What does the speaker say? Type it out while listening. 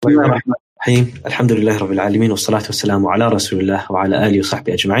بسم الله الرحمن الرحيم. الحمد لله رب العالمين والصلاة والسلام على رسول الله وعلى آله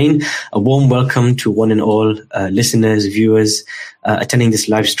وصحبه أجمعين. A warm welcome to one and all listeners, viewers attending this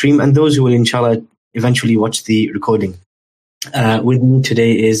live stream, and those who will inshallah eventually watch the recording. With me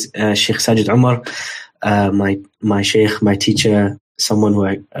today is Sheikh Sajid Umar, my Sheikh, my teacher, someone who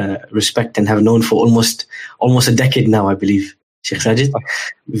I respect and have known for almost a decade now, I believe. Sheikh Sajid.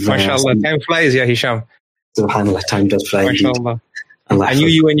 MashaAllah, time flies, ya Hisham. SubhanAllah, time does fly. MashaAllah. I knew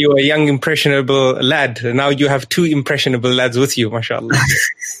you when you were a young, impressionable lad. Now you have two impressionable lads with you, mashallah.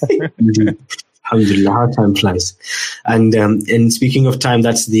 Alhamdulillah, how time flies. And speaking of time,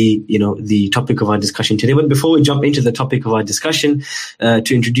 that's the topic of our discussion today. But before we jump into the topic of our discussion,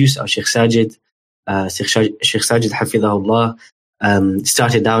 to introduce our Sheikh Sajid, Sheikh Sajid Hafidhahullah,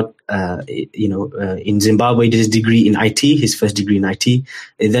 started out, in Zimbabwe, did his degree in IT, his first degree in IT. He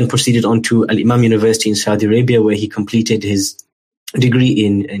then proceeded on to Al-Imam University in Saudi Arabia, where he completed his degree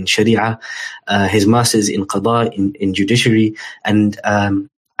in Sharia, his master's in Qada, in judiciary, and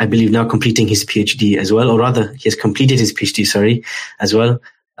I believe now completing his PhD as well, or rather, he has completed his PhD, as well.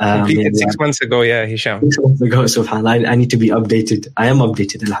 Completed 6 months ago, yeah, Hisham. 6 months ago, subhanAllah. I need to be updated. I am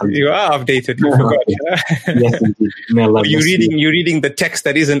updated, alhamdulillah. You are updated, you forgot. Yes, indeed. May Allah bless you. You're reading the text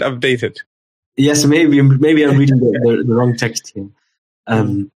that isn't updated. Yes, maybe I'm reading the wrong text here.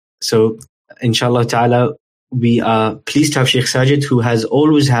 So, inshallah ta'ala, we are pleased to have Sheikh Sajid, who has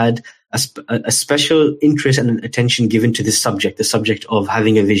always had a special interest and attention given to this subject, the subject of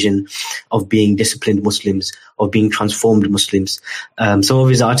having a vision, of being disciplined Muslims, of being transformed Muslims. Some of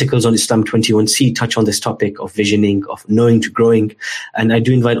his articles on Islam 21C touch on this topic of visioning, of knowing to growing. And I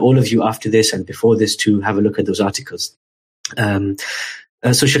do invite all of you after this and before this to have a look at those articles.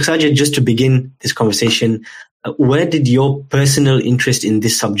 So Sheikh Sajid, just to begin this conversation, where did your personal interest in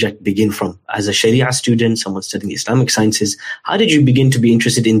this subject begin from? As a Sharia student, someone studying Islamic sciences, how did you begin to be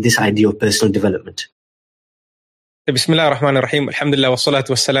interested in this idea of personal development? Bismillah ar-Rahman ar-Rahim. Alhamdulillah wa salatu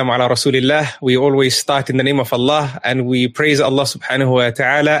wa salam ala Rasulillah. We always start in the name of Allah, and we praise Allah subhanahu wa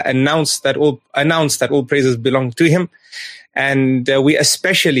ta'ala, announce that all praises belong to Him. And we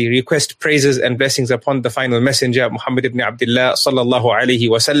especially request praises and blessings upon the final messenger, Muhammad ibn Abdullah sallallahu alayhi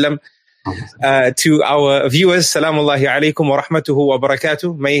wa sallam. To our viewers, salamullahi alaykum wa rahmatuhu wa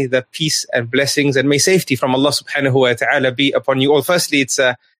barakatuh. May the peace and blessings and may safety from Allah subhanahu wa ta'ala be upon you all. Firstly, it's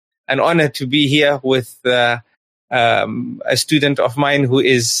an honor to be here with a student of mine who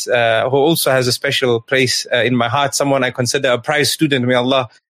also has a special place in my heart, someone I consider a prize student. May Allah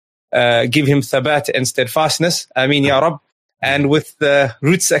give him thabat and steadfastness. Ameen ya Rabb. And with the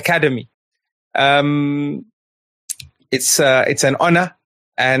Roots Academy, it's an honor.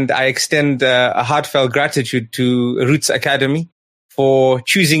 And I extend a heartfelt gratitude to Roots Academy for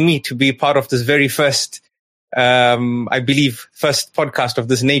choosing me to be part of this very first, I believe, first podcast of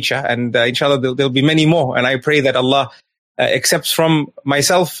this nature. And inshallah, there'll be many more. And I pray that Allah accepts from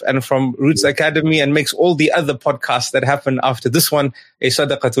myself and from Roots Academy and makes all the other podcasts that happen after this one a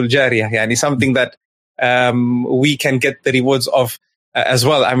sadaqatul jariyah, yani something that we can get the rewards of as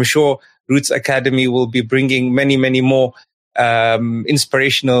well. I'm sure Roots Academy will be bringing many, many more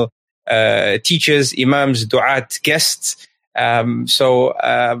inspirational teachers, imams, du'at, guests. So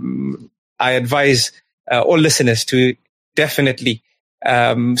I advise all listeners to definitely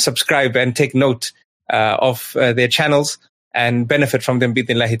subscribe and take note of their channels and benefit from them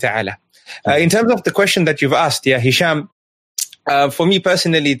bi'idhnillahi ta'ala. In terms of the question that you've asked, yeah, Hisham, for me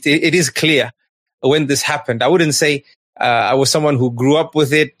personally, it is clear when this happened. I wouldn't say I was someone who grew up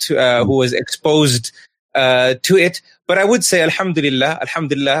with it, who was exposed to it, but I would say, alhamdulillah,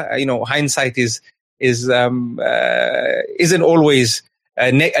 hindsight isn't always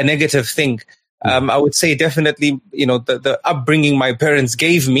a negative thing. I would say definitely, the upbringing my parents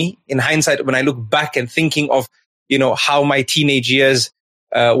gave me in hindsight, when I look back and thinking of, how my teenage years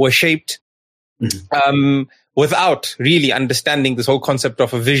were shaped, without really understanding this whole concept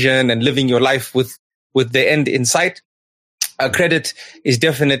of a vision and living your life with the end in sight. Credit is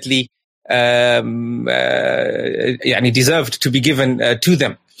definitely deserved to be given to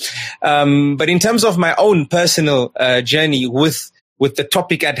them. But in terms of my own personal journey with the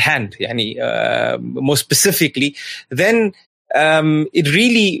topic at hand, more specifically, then it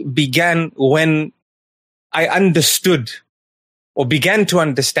really began when I understood or began to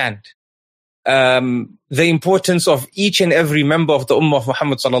understand the importance of each and every member of the Ummah of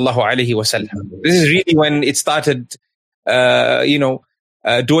Muhammad sallallahu alaihi wasallam. This is really when it started,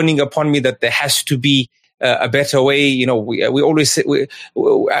 dawning upon me that there has to be a better way. We always say, we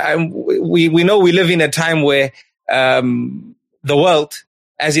know we live in a time where the world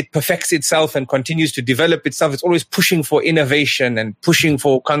as it perfects itself and continues to develop itself, it's always pushing for innovation and pushing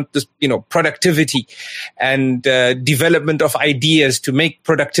for, productivity and development of ideas to make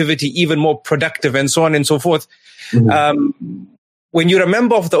productivity even more productive and so on and so forth. Mm-hmm. When you're a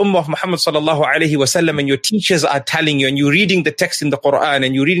member of the Ummah of Muhammad sallallahu alaihi wasallam and your teachers are telling you and you're reading the text in the Quran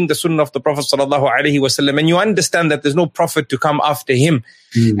and you're reading the Sunnah of the Prophet sallallahu alaihi wasallam and you understand that there's no prophet to come after him,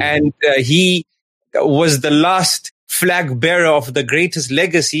 and he was the last flag bearer of the greatest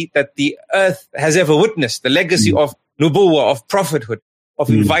legacy that the earth has ever witnessed, the legacy of nubuwwah, of prophethood, of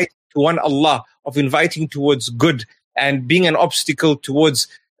inviting to one Allah, of inviting towards good and being an obstacle towards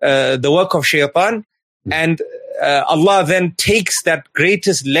the work of shaitan. And Allah then takes that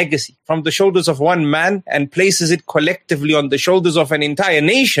greatest legacy from the shoulders of one man and places it collectively on the shoulders of an entire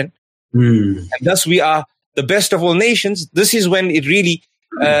nation. And thus we are the best of all nations. This is when it really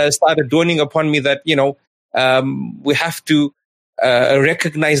started dawning upon me that, we have to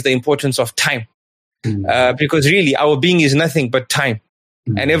recognize the importance of time. Because really our being is nothing but time.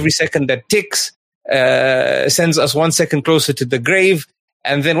 And every second that ticks sends us 1 second closer to the grave.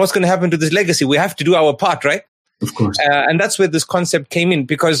 And then what's going to happen to this legacy? We have to do our part, right? Of course. And that's where this concept came in,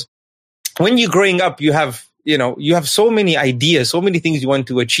 because when you're growing up, you have so many ideas, so many things you want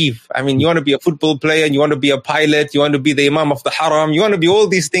to achieve. I mean, you want to be a football player, and you want to be a pilot, you want to be the Imam of the Haram, you want to be all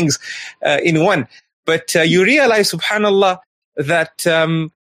these things in one. But you realize, subhanallah, that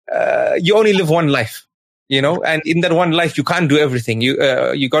you only live one life, and in that one life, you can't do everything.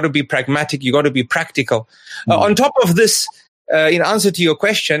 You got to be pragmatic, you got to be practical. On top of this, in answer to your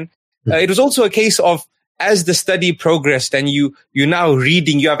question, it was also a case of, as the study progressed and you're now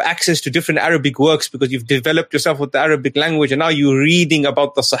reading, you have access to different Arabic works because you've developed yourself with the Arabic language, and now you're reading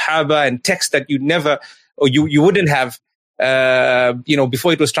about the Sahaba and texts that you never, or you wouldn't have,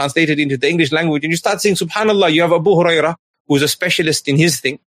 before it was translated into the English language. And you start saying, subhanallah, you have Abu Hurairah, who's a specialist in his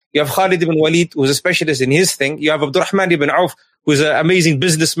thing. You have Khalid ibn Walid, who's a specialist in his thing. You have Abdurrahman ibn Auf, who's an amazing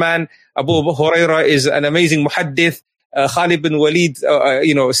businessman. Abu Hurairah is an amazing muhaddith. Khalid ibn Walid,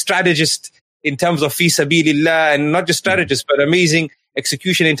 strategist in terms of fi sabilillah, and not just strategist, but amazing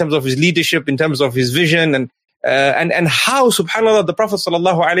execution in terms of his leadership, in terms of his vision, and how, subhanallah, the Prophet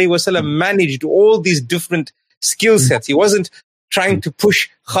sallallahu alaihi wasallam managed all these different skill sets. He wasn't trying to push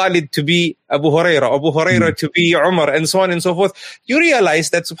Khalid to be Abu Hurairah to be Umar, and so on and so forth. You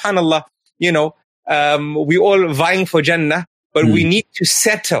realize that, subhanallah, we all vying for Jannah, but we need to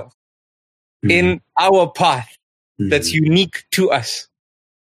settle in our path that's unique to us.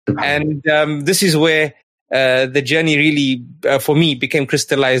 And this is where the journey really, for me, became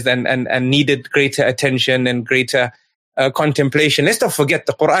crystallized and needed greater attention and greater contemplation. Let's not forget,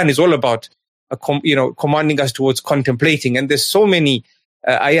 the Quran is all about, commanding us towards contemplating. And there's so many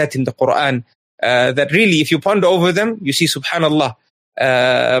ayat in the Quran that really, if you ponder over them, you see, subhanallah,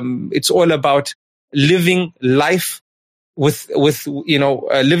 it's all about living life with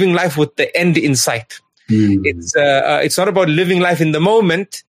living life with the end in sight. It's not about living life in the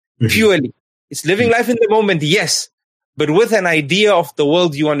moment purely. It's living life in the moment, yes, but with an idea of the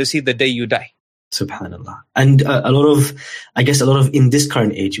world you want to see the day you die. Subhanallah. And a lot of, in this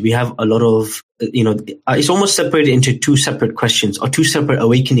current age, we have a lot of, it's almost separated into two separate questions or two separate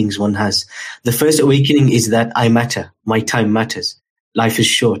awakenings one has. The first awakening is that I matter, my time matters, life is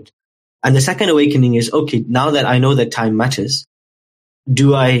short. And the second awakening is, okay, now that I know that time matters,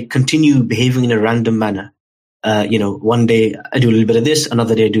 do I continue behaving in a random manner? One day I do a little bit of this,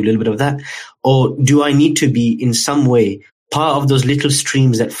 another day I do a little bit of that. Or do I need to be in some way part of those little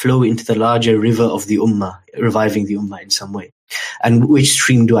streams that flow into the larger river of the Ummah, reviving the Ummah in some way? And which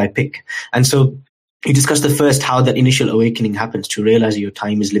stream do I pick? And so you discussed the first, how that initial awakening happens to realize your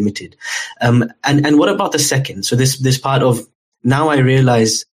time is limited. And what about the second? So this part of, now I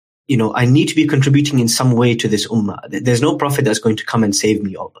realize, I need to be contributing in some way to this ummah. There's no prophet that's going to come and save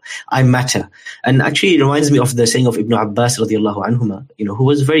me. I matter. And actually it reminds me of the saying of Ibn Abbas radiallahu anhuma, who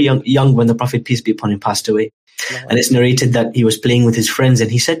was very young when the Prophet, peace be upon him, passed away. And it's narrated that he was playing with his friends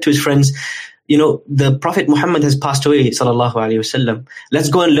and he said to his friends, the Prophet Muhammad has passed away, sallallahu alayhi wasallam. Let's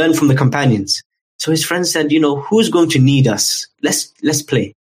go and learn from the companions. So his friends said, who's going to need us? Let's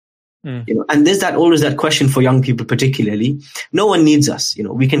play. And there's always that question for young people, particularly. No one needs us.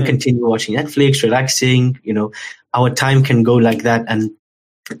 We can continue watching Netflix, relaxing. Our time can go like that, and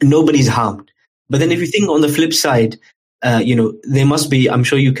nobody's harmed. But then, if you think on the flip side, there must be. I'm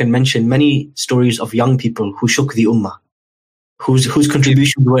sure you can mention many stories of young people who shook the ummah, whose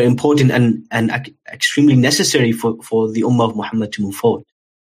contributions were important and extremely necessary for the ummah of Muhammad to move forward.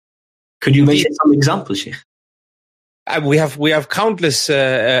 Could you mention some examples, Sheikh? We have countless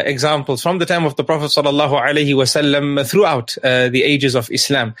examples from the time of the Prophet sallallahu alaihi wasallam throughout the ages of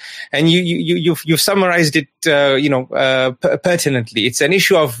Islam, and you've summarized it pertinently. It's an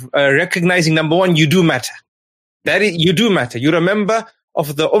issue of recognizing, number one, you do matter. That is, you do matter. You're a member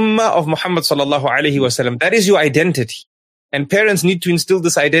of the ummah of Muhammad sallallahu alaihi wasallam. That is your identity, and parents need to instill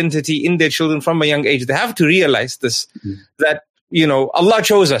this identity in their children from a young age. They have to realize this, that Allah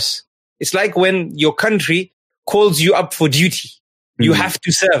chose us. It's like when your country calls you up for duty. You have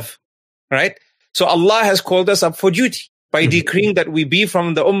to serve, right? So Allah has called us up for duty by decreeing that we be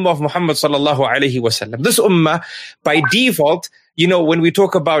from the ummah of Muhammad sallallahu alaihi wasallam. This ummah, by default, when we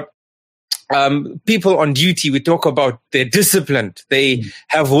talk about people on duty, we talk about they're disciplined, they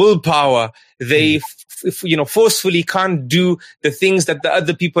have willpower, they forcefully can't do the things that the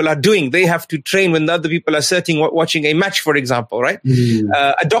other people are doing. They have to train when the other people are watching a match, for example, right?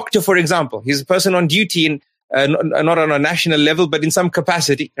 A doctor, for example, he's a person on duty in not on a national level, but in some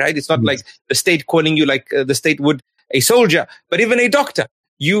capacity, right? It's not like the state calling you like the state would a soldier, but even a doctor.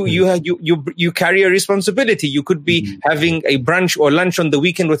 You carry a responsibility. You could be having a brunch or lunch on the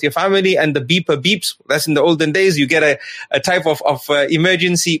weekend with your family, and the beeper beeps. That's in the olden days. You get a type of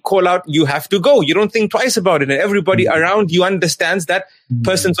emergency call out. You have to go. You don't think twice about it, and everybody around you understands that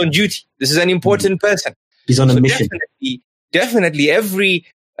person's on duty. This is an important person. He's on a mission. Definitely, every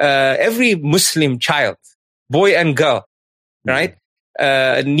Muslim child, boy and girl, right,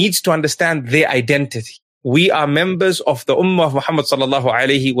 needs to understand their identity. We are members of the ummah of Muhammad sallallahu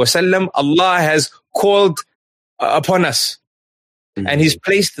alaihi wasallam. Allah has called upon us, and He's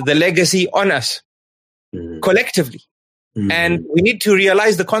placed the legacy on us collectively. And we need to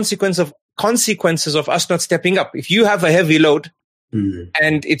realize the consequences of us not stepping up. If you have a heavy load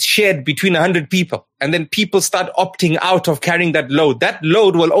and it's shared between 100 people, and then people start opting out of carrying that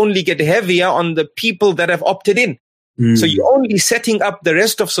load will only get heavier on the people that have opted in. So you're only setting up the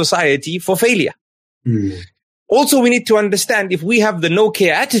rest of society for failure. Also, we need to understand, if we have the no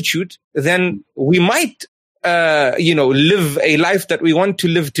care attitude, then we might, live a life that we want to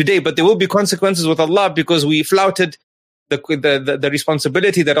live today, but there will be consequences with Allah because we flouted the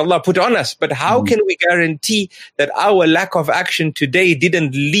responsibility that Allah put on us. But how can we guarantee that our lack of action today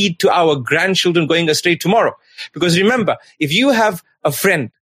didn't lead to our grandchildren going astray tomorrow? Because remember, if you have a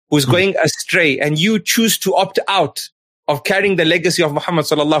friend who's going astray and you choose to opt out of carrying the legacy of Muhammad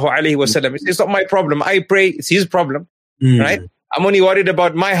sallallahu alaihi wasallam, it's not my problem. I pray, it's his problem, right? I'm only worried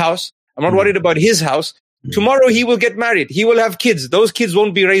about my house. I'm not worried about his house. Tomorrow he will get married. He will have kids. Those kids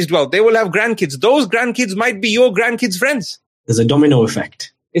won't be raised well. They will have grandkids. Those grandkids might be your grandkids' friends. There's a domino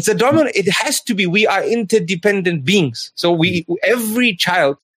effect. It's a domino. It has to be. We are interdependent beings. So every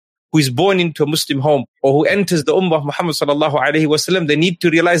child who is born into a Muslim home or who enters the ummah of Muhammad sallallahu alaihi wasallam, they need to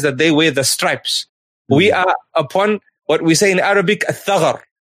realize that they wear the stripes. We are upon what we say in Arabic, al-thaghar.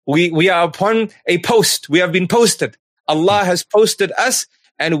 We are upon a post. We have been posted. Allah has posted us,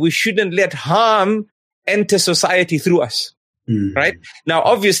 and we shouldn't let harm enter society through us. Right? Now,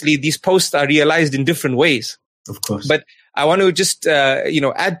 obviously, these posts are realized in different ways. Of course. But I want to just,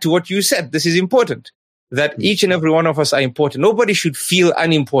 add to what you said. This is important, that each and every one of us are important. Nobody should feel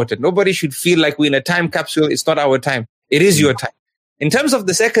unimportant. Nobody should feel like we're in a time capsule. It's not our time. It is your time. In terms of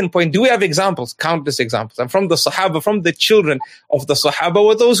the second point, do we have examples? Countless examples. And from the Sahaba, from the children of the Sahaba,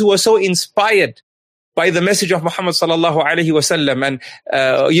 were those who were so inspired by the message of Muhammad sallallahu alaihi wasallam and,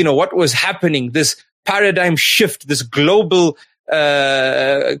 what was happening, this paradigm shift, this global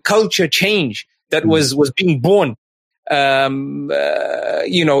culture change that was being born. They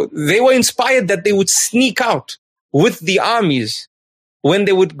were inspired that they would sneak out with the armies when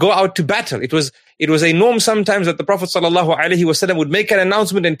they would go out to battle. It was a norm sometimes that the Prophet sallallahu alaihi wasallam would make an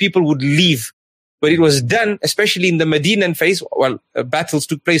announcement and people would leave. But it was done, especially in the Medinan phase. Well, battles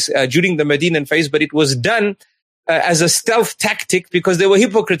took place during the Medinan phase, but it was done as a stealth tactic because there were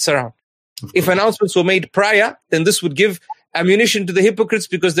hypocrites around. If announcements were made prior, then this would give ammunition to the hypocrites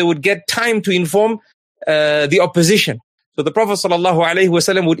because they would get time to inform the opposition. So the Prophet sallallahu alaihi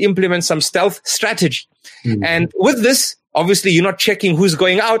wasallam would implement some stealth strategy. And with this, obviously, you're not checking who's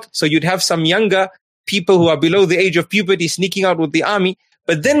going out. So you'd have some younger people who are below the age of puberty sneaking out with the army.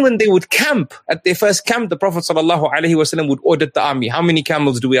 But then when they would camp, at their first camp, the Prophet sallallahu alaihi wasallam would audit the army. How many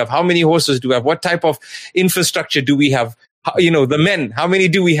camels do we have? How many horses do we have? What type of infrastructure do we have? The men, how many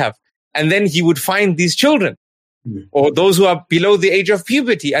do we have? And then he would find these children or those who are below the age of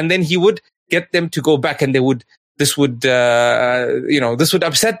puberty. And then he would get them to go back, and this would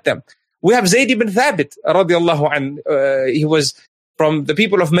upset them. We have Zayd ibn Thabit, radiallahu anhu. He was from the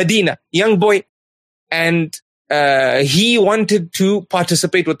people of Medina, young boy. And he wanted to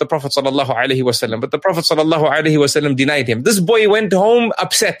participate with the Prophet sallallahu alaihi wasallam, but the Prophet sallallahu alaihi wasallam denied him. This boy went home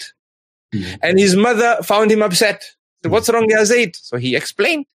upset, and his mother found him upset. So, what's wrong, Ya Zayd? So he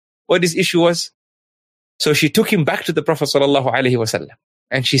explained what his issue was. So she took him back to the Prophet sallallahu alaihi wasallam,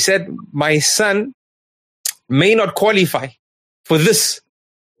 and she said, "My son may not qualify for this,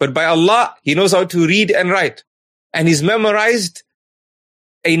 but by Allah, he knows how to read and write, and he's memorized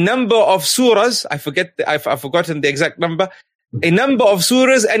a number of surahs." I've forgotten the exact number. A number of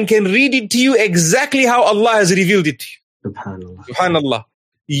surahs, and can read it to you exactly how Allah has revealed it to you. Subhanallah. Subhanallah.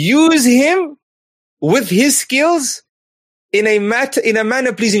 Use him with his skills in a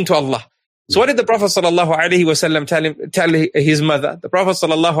manner pleasing to Allah. So what did the Prophet sallallahu alaihi wasallam tell his mother? The Prophet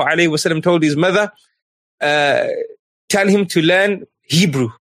sallallahu alaihi wasallam told his mother, tell him to learn Hebrew.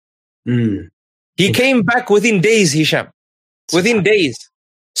 He came back within days, Hisham. Within days,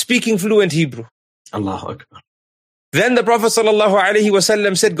 speaking fluent Hebrew. Allahu Akbar. Then the Prophet sallallahu alaihi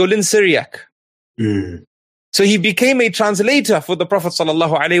wasallam said, go learn Syriac. So he became a translator for the Prophet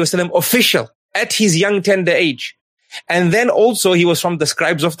sallallahu alaihi wasallam, official at his young tender age. And then also he was from the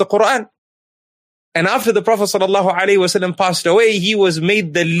scribes of the Quran. And after the Prophet sallallahu alaihi wasallam passed away, he was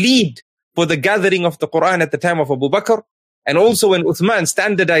made the lead for the gathering of the Quran at the time of Abu Bakr. And also when Uthman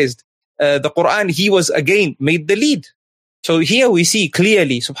standardized the Quran, he was again made the lead. So here we see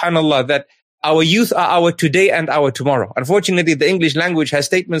clearly, subhanallah, that our youth are our today and our tomorrow. Unfortunately, the English language has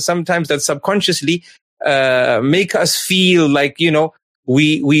statements sometimes that subconsciously make us feel like,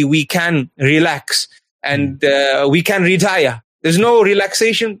 we can relax and we can retire. There's no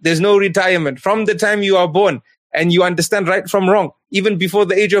relaxation. There's no retirement. From the time you are born and you understand right from wrong, even before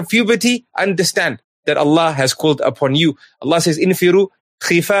the age of puberty, understand that Allah has called upon you. Allah says, infiru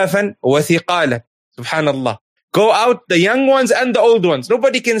khifafan wa thiqalan. Subhanallah. Go out, the young ones and the old ones.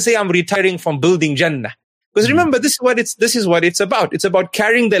 Nobody can say, I'm retiring from building Jannah. Because remember, this is what it's about. It's about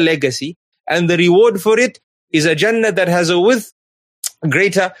carrying the legacy, and the reward for it is a Jannah that has a width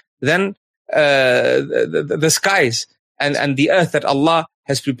greater than the skies and the earth that Allah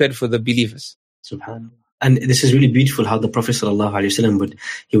has prepared for the believers. Subhanallah. And this is really beautiful how the Prophet ﷺ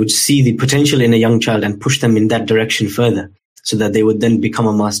would see the potential in a young child and push them in that direction further, so that they would then become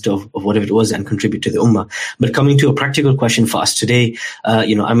a master of whatever it was and contribute to the ummah. But coming to a practical question for us today,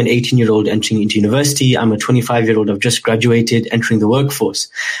 I'm an 18-year-old entering into university. I'm a 25-year-old. I've just graduated, entering the workforce.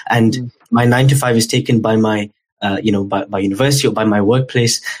 And my 9 to 5 is taken by my, by university or by my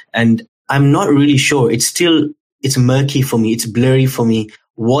workplace. And I'm not really sure. It's murky for me. It's blurry for me.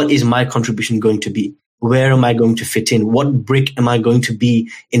 What is my contribution going to be? Where am I going to fit in? What brick am I going to be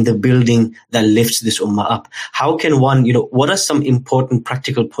in the building that lifts this ummah up? How can one, what are some important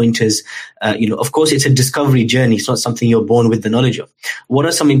practical pointers? Of course, it's a discovery journey. It's not something you're born with the knowledge of. What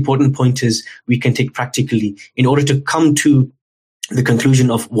are some important pointers we can take practically in order to come to the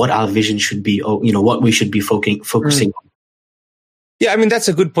conclusion of what our vision should be, or, what we should be focusing on? Yeah, I mean, that's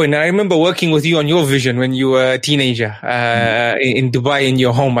a good point. I remember working with you on your vision when you were a teenager in Dubai, in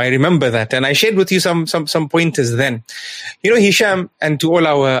your home. I remember that. And I shared with you some pointers then. Hisham, and to all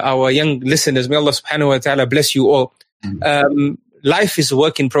our young listeners, may Allah subhanahu wa ta'ala bless you all. Life is a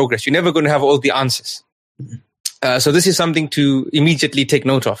work in progress. You're never going to have all the answers. So this is something to immediately take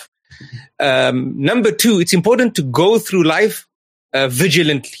note of. Number 2, it's important to go through life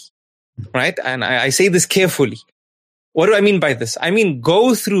vigilantly, right? And I say this carefully. What do I mean by this? I mean,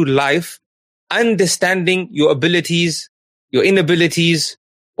 go through life understanding your abilities, your inabilities,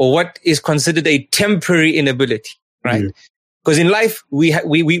 or what is considered a temporary inability, right? Because in life,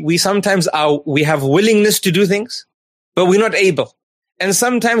 we sometimes we have willingness to do things, but we're not able. And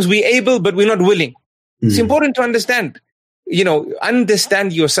sometimes we're able, but we're not willing. It's important to understand,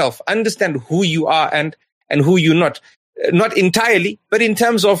 understand yourself, understand who you are and who you're not. Not entirely, but in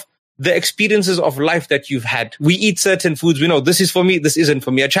terms of the experiences of life that you've had. We eat certain foods. We know this is for me, this isn't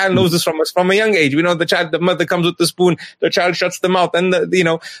for me. A child knows this from a young age. We know the mother comes with the spoon, the child shuts the mouth, and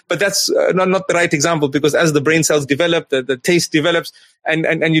but that's not the right example, because as the brain cells develop, the taste develops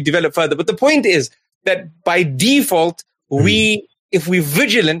and you develop further. But the point is that by default, if we're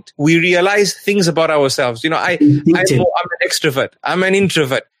vigilant, we realize things about ourselves. I'm an extrovert. I'm an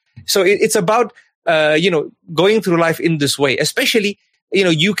introvert. So it's about, going through life in this way, especially,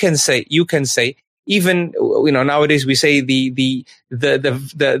 you can say, even, nowadays we say the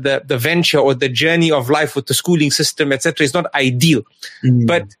venture or the journey of life with the schooling system, etc., is not ideal.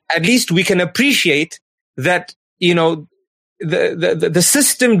 But at least we can appreciate that, the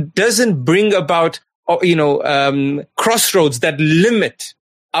system doesn't bring about, crossroads that limit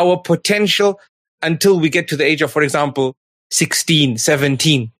our potential until we get to the age of, for example, 16,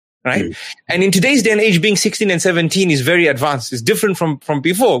 17. right? And in today's day and age, being 16 and 17 is very advanced. It's different from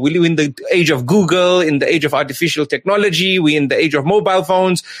before. We live in the age of Google, in the age of artificial technology. We're in the age of mobile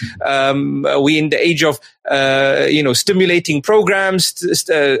phones. We're in the age of, stimulating programs.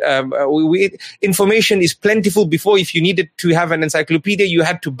 Information is plentiful. Before, if you needed to have an encyclopedia, you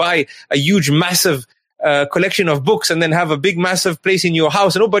had to buy a huge, massive collection of books and then have a big, massive place in your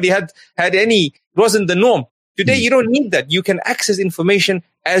house. Nobody had any, it wasn't the norm. Today, you don't need that. You can access information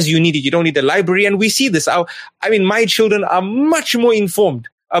as you need it. You don't need a library. And we see this. My children are much more informed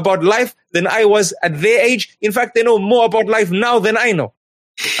about life than I was at their age. In fact, they know more about life now than I know.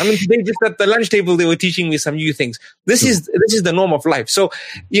 Today, just at the lunch table, they were teaching me some new things. This is the norm of life. So,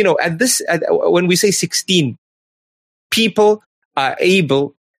 when we say 16, people are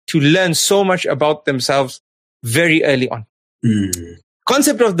able to learn so much about themselves very early on.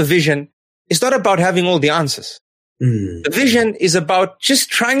 Concept of the vision is not about having all the answers. The vision is about just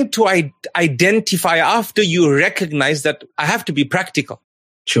trying to identify after you recognize that I have to be practical.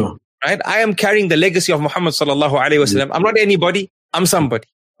 Sure. Right? I am carrying the legacy of Muhammad sallallahu alaihi wasallam. I'm not anybody. I'm somebody.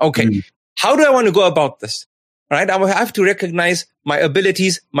 Okay. How do I want to go about this? Right? I have to recognize my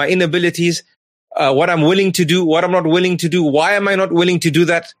abilities, my inabilities, what I'm willing to do, what I'm not willing to do. Why am I not willing to do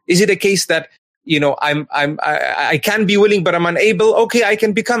that? Is it a case that, I can be willing, but I'm unable? Okay, I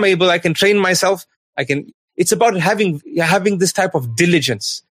can become able. I can train myself. It's about having this type of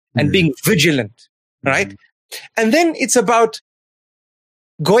diligence and being vigilant, right? And then it's about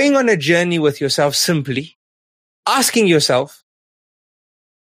going on a journey with yourself, simply asking yourself,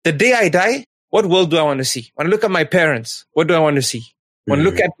 the day I die, what world do I want to see? When I look at my parents, what do I want to see? When I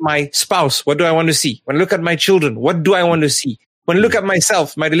look at my spouse, what do I want to see? When I look at my children, what do I want to see? When I look at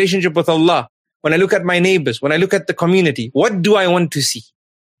myself, my relationship with Allah, when I look at my neighbors, when I look at the community, what do I want to see?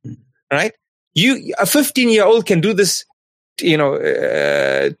 Right? A 15-year-old can do this,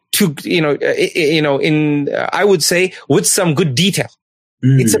 I would say, with some good detail.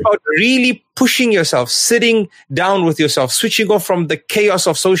 It's about really pushing yourself, sitting down with yourself, switching off from the chaos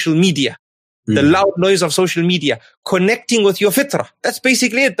of social media, the loud noise of social media, connecting with your fitrah. That's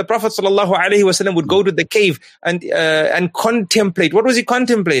basically it. The Prophet ﷺ would go to the cave and contemplate. What was he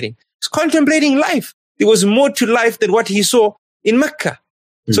contemplating? He was contemplating life. There was more to life than what he saw in Mecca.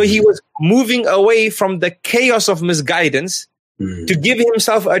 So he was moving away from the chaos of misguidance to give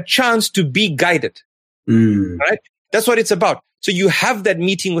himself a chance to be guided. Right? That's what it's about. So you have that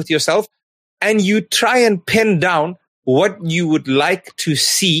meeting with yourself and you try and pen down what you would like to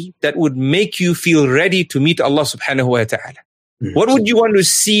see that would make you feel ready to meet Allah subhanahu wa ta'ala. What would you want to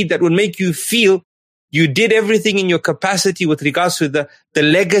see that would make you feel you did everything in your capacity with regards to the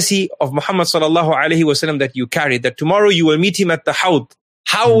legacy of Muhammad sallallahu alaihi wasallam that you carried, that tomorrow you will meet him at the Hawd.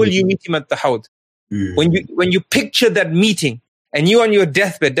 How will you meet him at the Hawd? When you picture that meeting and you on your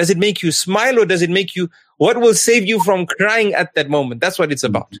deathbed, does it make you smile or does it make you, what will save you from crying at that moment? That's what it's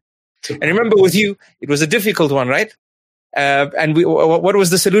about. And remember with you, it was a difficult one, right? And what was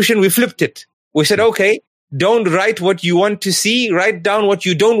the solution? We flipped it. We said, okay, don't write what you want to see, write down what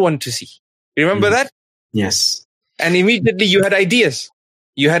you don't want to see. Remember that? Yes. And immediately you had ideas.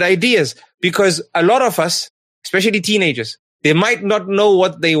 You had ideas because a lot of us, especially teenagers, they might not know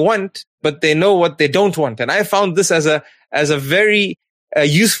what they want, but they know what they don't want. And I found this as a very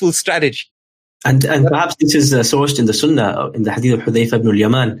useful strategy. And perhaps this is sourced in the Sunnah, in the Hadith of Hudhayfa ibn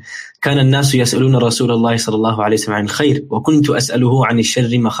al-Yaman. كان الناس يسألون رسول الله صلى الله عليه وسلم عن الخير وكنت أسأله عن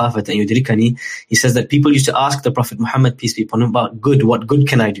الشر مخافة أن يدركني. He says that people used to ask the Prophet Muhammad, peace be upon him, about good. What good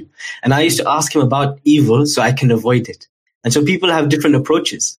can I do? And I used to ask him about evil so I can avoid it. And so people have different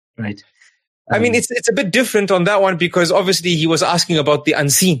approaches, right? It's a bit different on that one because obviously he was asking about the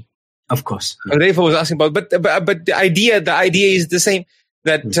unseen. Of course. Hudhayfa was asking about, but the idea is the same.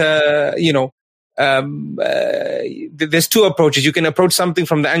 That there's two approaches. You can approach something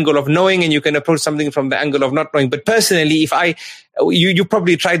from the angle of knowing, and you can approach something from the angle of not knowing. But personally, you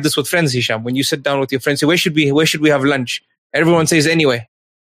probably tried this with friends, Hisham. When you sit down with your friends, say, where should we have lunch? Everyone says anyway,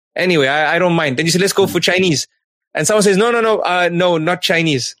 I don't mind. Then you say, let's go for Chinese. And someone says, no, not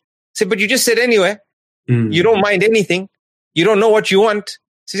Chinese. Say, but you just said anyway. You don't mind anything. You don't know what you want.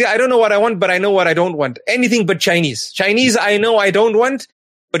 See, I don't know what I want, but I know what I don't want. Anything but Chinese. Chinese, I know I don't want,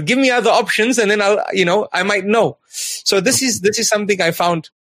 but give me other options and then I might know. So this is something I found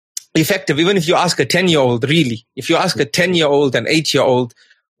effective. Even if you ask a 10-year-old, really, if you ask a 10-year-old and 8-year-old,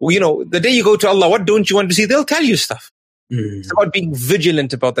 the day you go to Allah, what don't you want to see? They'll tell you stuff. It's about being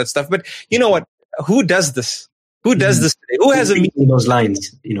vigilant about that stuff. But you know what? Who does this? Who does this today? Who has a meeting? Those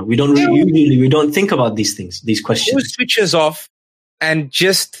lines, we don't think about these things, these questions. Who switches off and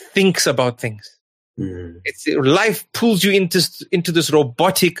just thinks about things? Life pulls you into this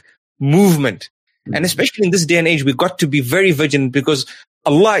robotic movement. And especially in this day and age, we've got to be very vigilant because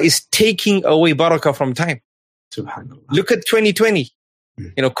Allah is taking away barakah from time. Subhanallah. Look at 2020.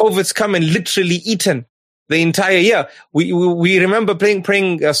 COVID's come and literally eaten the entire year. We remember praying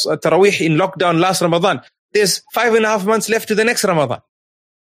Taraweeh in lockdown last Ramadan. There's 5.5 months left to the next Ramadan.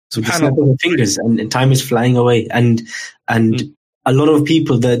 Subhanallah. Fingers, and time is flying away. And a lot of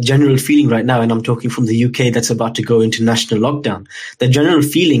people, the general feeling right now, and I'm talking from the UK that's about to go into national lockdown, the general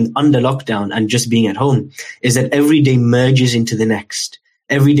feeling under lockdown and just being at home is that every day merges into the next.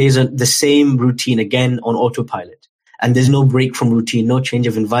 Every day is the same routine again on autopilot. And there's no break from routine, no change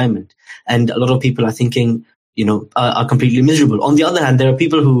of environment. And a lot of people are thinking, are completely miserable. On the other hand, there are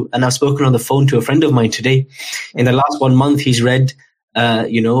people who, and I've spoken on the phone to a friend of mine today, in the last 1 month, he's read,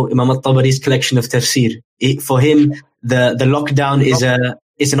 Imam al-Tabari's collection of tafsir. For him, the lockdown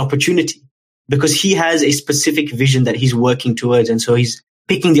is an opportunity because he has a specific vision that he's working towards. And so he's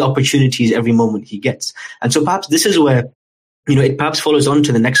picking the opportunities every moment he gets. And so perhaps this is where, it perhaps follows on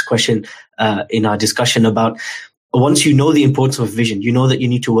to the next question in our discussion about once you know the importance of vision, you know that you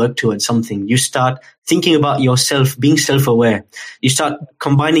need to work towards something. You start thinking about yourself, being self-aware. You start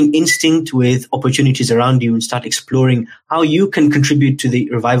combining instinct with opportunities around you and start exploring how you can contribute to the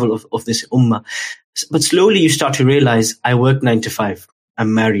revival of this ummah. But slowly you start to realize, I work 9 to 5.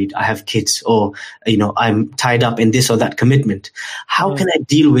 I'm married. I have kids, or, I'm tied up in this or that commitment. How can I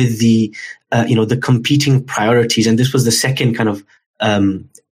deal with the competing priorities? And this was the second kind of,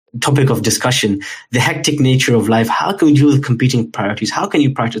 topic of discussion, the hectic nature of life. How can we deal with competing priorities? How can you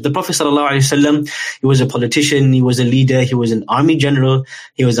practice? The Prophet ﷺ, he was a politician, he was a leader, he was an army general,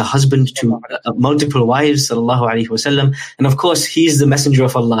 he was a husband to multiple wives, ﷺ. And of course, he's the messenger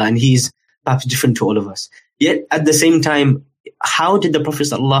of Allah and he's perhaps different to all of us. Yet at the same time, how did the Prophet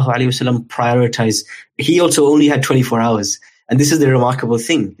ﷺ prioritize? He also only had 24 hours. And this is the remarkable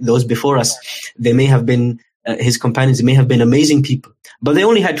thing. Those before us, they may have been his companions may have been amazing people, but they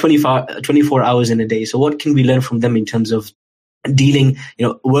only had 24 hours in a day. So what can we learn from them in terms of dealing,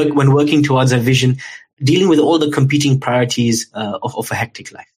 when working towards a vision, dealing with all the competing priorities of a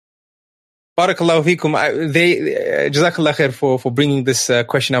hectic life? Barakallahu feekum. Jazakallah khair for bringing this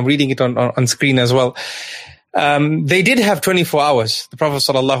question. I'm reading it on screen as well. They did have 24 hours, the Prophet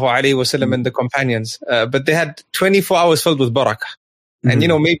sallallahu alaihi wasallam and the companions, but they had 24 hours filled with barakah. And,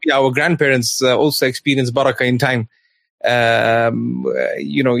 maybe our grandparents also experienced barakah in time.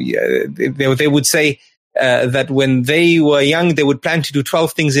 They would say that when they were young, they would plan to do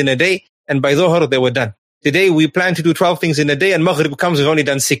 12 things in a day. And by Dhuhr, they were done. Today, we plan to do 12 things in a day. And Maghrib comes, we've only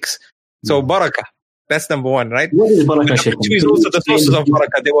done 6. So barakah, that's number one, right? What is barakah, Sheikh? Two is also the sources of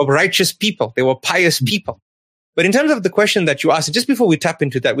barakah. They were righteous people. They were pious people. But in terms of the question that you asked, just before we tap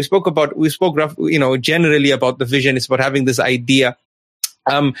into that, we spoke generally about the vision. It's about having this idea.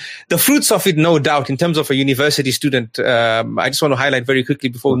 The fruits of it, no doubt, in terms of a university student, I just want to highlight very quickly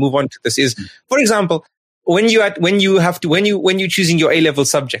before we move on to this is, for example, when you're choosing your A-level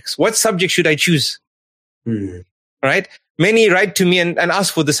subjects, what subject should I choose? Right? Many write to me and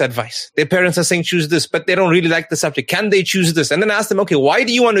ask for this advice. Their parents are saying choose this, but they don't really like the subject. Can they choose this? And then I ask them, okay, why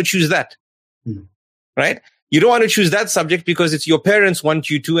do you want to choose that? Right? You don't want to choose that subject because it's your parents want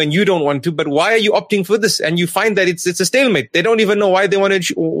you to and you don't want to, but why are you opting for this? And you find that it's a stalemate. They don't even know why they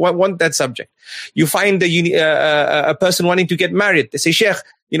want that subject. You find a person wanting to get married. They say, Sheikh,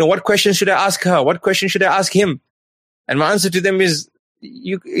 what question should I ask her? What question should I ask him? And my answer to them is,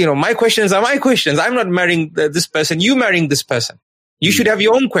 my questions are my questions. I'm not marrying this person. You marrying this person. You should have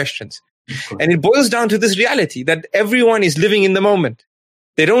your own questions. And it boils down to this reality that everyone is living in the moment.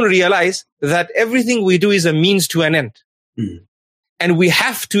 They don't realize that everything we do is a means to an end. And we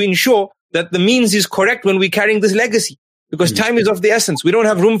have to ensure that the means is correct when we're carrying this legacy, because time is of the essence. We don't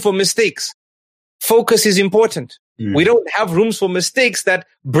have room for mistakes. Focus is important. We don't have rooms for mistakes that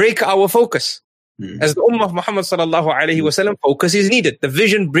break our focus. As the Ummah of Muhammad sallallahu alaihi wasallam, focus is needed. The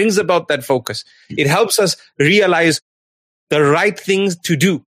vision brings about that focus. It helps us realize the right things to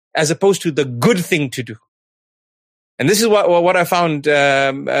do as opposed to the good thing to do. And this is what I found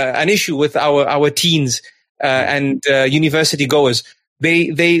an issue with our teens and university goers. They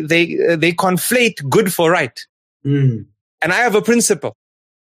conflate good for right. And I have a principle.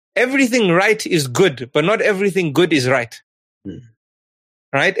 Everything right is good, but not everything good is right.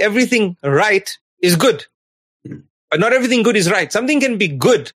 Right? Everything right is good, but not everything good is right. Something can be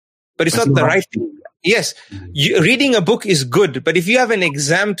good, but it's not the right thing. Yes, reading a book is good, but if you have an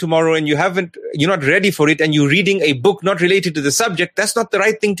exam tomorrow and you're not ready for it, and you're reading a book not related to the subject, that's not the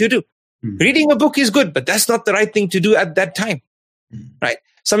right thing to do. Reading a book is good, but that's not the right thing to do at that time. right?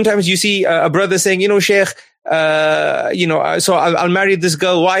 Sometimes you see a brother saying, Sheikh, so I'll marry this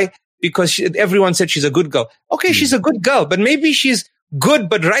girl. Why? Because everyone said she's a good girl. Okay, she's a good girl, but maybe she's good,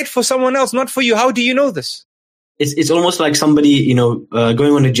 but right for someone else, not for you. How do you know this? It's almost like somebody,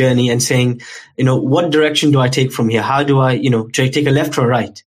 going on a journey and saying, what direction do I take from here? How do I, should I take a left or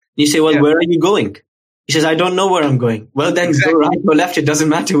right? You say, well, where are you going? He says, I don't know where I'm going. Well, then go right or left. It doesn't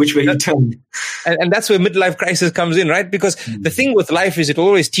matter which way you turn. And that's where midlife crisis comes in, right? Because the thing with life is it will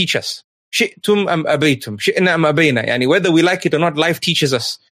always teach us. شئتم أم أبيتم شئنا أم أبينا. Yani whether we like it or not, life teaches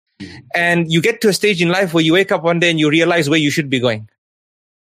us. And you get to a stage in life where you wake up one day and you realize where you should be going.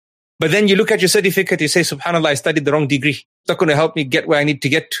 But then you look at your certificate, you say, subhanAllah, I studied the wrong degree. It's not going to help me get where I need to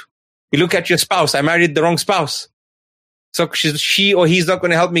get to. You look at your spouse, I married the wrong spouse. So she or he's not going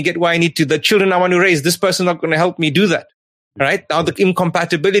to help me get where I need to. The children I want to raise, this person's not going to help me do that. Right? Now the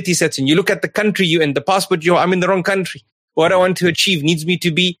incompatibility sets in. You look at the country you in, the passport I'm in the wrong country. What I want to achieve needs me to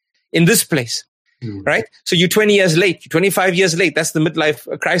be in this place. Right? So you're 20 years late, you're 25 years late. That's the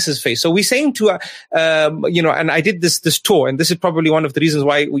midlife crisis phase. So we're saying to, and I did this tour, and this is probably one of the reasons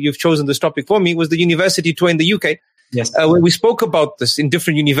why you've chosen this topic for me, was the university tour in the UK. Yes. Where we spoke about this in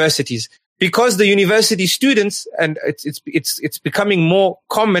different universities, because the university students, and it's becoming more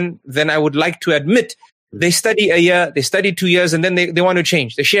common than I would like to admit. They study a year, they study 2 years, and then they want to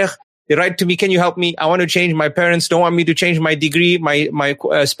change. The Sheikh, they write to me, can you help me? I want to change. My parents don't want me to change my degree, my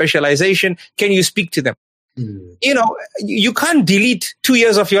specialization. Can you speak to them? You can't delete 2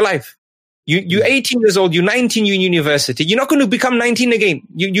 years of your life. You're 18 years old, you're 19, you're in university. You're not going to become 19 again.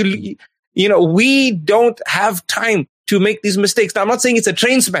 We don't have time to make these mistakes. Now, I'm not saying it's a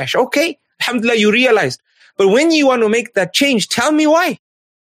train smash. Okay, alhamdulillah, you realized. But when you want to make that change, tell me why.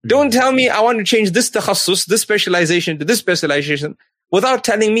 Don't tell me I want to change this takhassus, this specialization to this specialization, without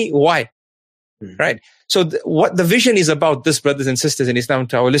telling me why. Right? So what the vision is about this, brothers and sisters in Islam,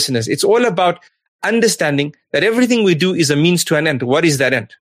 to our listeners, it's all about understanding that everything we do is a means to an end. What is that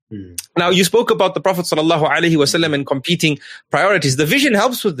end? Now, you spoke about the Prophet ﷺ and competing priorities. The vision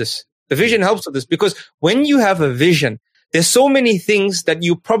helps with this. The vision helps with this because when you have a vision, there's so many things that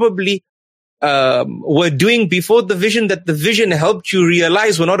you probably were doing before the vision that the vision helped you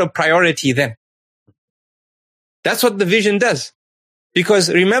realize were not a priority then. That's what the vision does. Because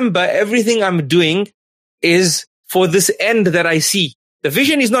remember, everything I'm doing is for this end that I see. The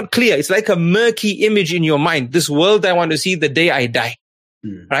vision is not clear. It's like a murky image in your mind. This world I want to see the day I die.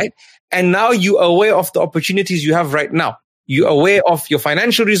 Right? And now you're aware of the opportunities you have right now. You're aware of your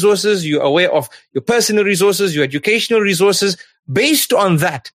financial resources. You're aware of your personal resources, your educational resources. Based on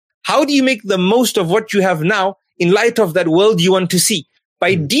that, how do you make the most of what you have now in light of that world you want to see?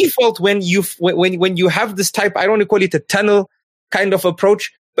 By default, when you have this type, I don't want to call it a tunnel kind of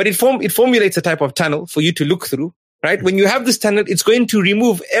approach, but it formulates a type of tunnel for you to look through, right? When you have this tunnel, it's going to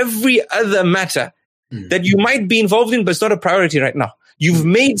remove every other matter that you might be involved in, but it's not a priority right now. You've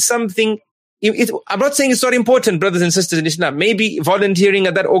made something. I'm not saying it's not important, brothers and sisters in Islam. Maybe volunteering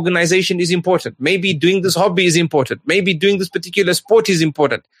at that organization is important. Maybe doing this hobby is important. Maybe doing this particular sport is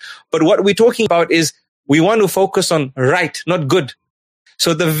important. But what we're talking about is we want to focus on right, not good.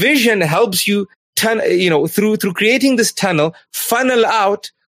 So the vision helps you through creating this tunnel, funnel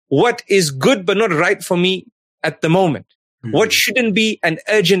out what is good but not right for me at the moment. What shouldn't be an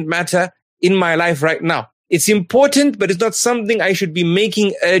urgent matter in my life right now. It's important, but it's not something I should be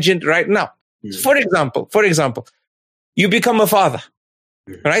making urgent right now. For example, you become a father,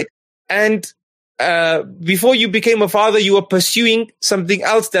 right? And before you became a father, you were pursuing something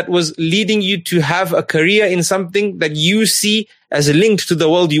else that was leading you to have a career in something that you see as linked to the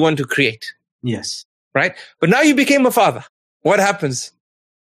world you want to create. Yes. Right? But now you became a father. What happens?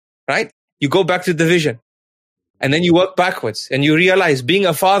 Right? You go back to the vision. And then you work backwards. And you realize being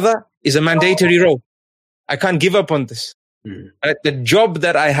a father is a mandatory role. I can't give up on this. Right? The job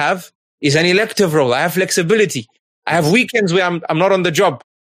that I have is an elective role. I have flexibility. I have weekends where I'm not on the job.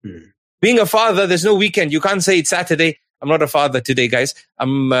 Being a father, there's no weekend. You can't say it's Saturday. I'm not a father today, guys.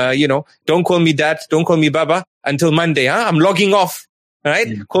 I'm, don't call me dad. Don't call me baba until Monday. I'm logging off. Right?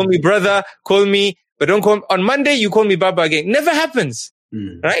 Call me brother. Call me, but don't call on Monday. You call me baba again. Never happens.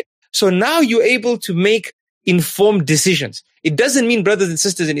 Right? So now you're able to make informed decisions. It doesn't mean, brothers and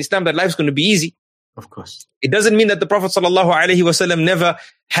sisters in Islam, that life's going to be easy. Of course. It doesn't mean that the Prophet ﷺ never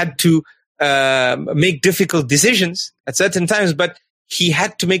had to make difficult decisions at certain times, but he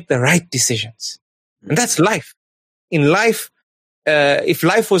had to make the right decisions. And that's life. In life, if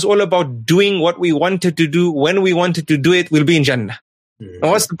life was all about doing what we wanted to do, when we wanted to do it, we'll be in Jannah.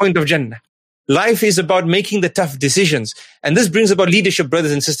 And what's the point of Jannah? Life is about making the tough decisions. And this brings about leadership,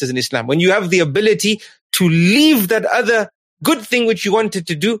 brothers and sisters in Islam. When you have the ability to leave that other good thing which you wanted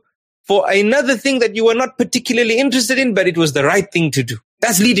to do for another thing that you were not particularly interested in, but it was the right thing to do.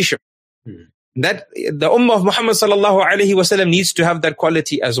 That's leadership. That the Ummah of Muhammad sallallahu alaihi wasallam needs to have that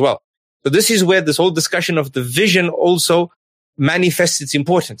quality as well. So this is where this whole discussion of the vision also manifests its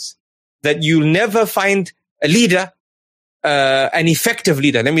importance. That you'll never find a leader, an effective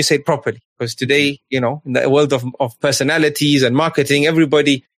leader. Let me say it properly, because today, in the world of personalities and marketing,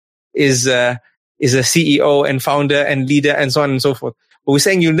 everybody is a CEO and founder and leader and so on and so forth. But we're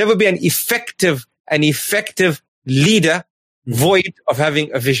saying you'll never be an effective leader void of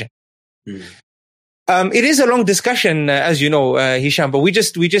having a vision. It is a long discussion, as you know, Hisham, but we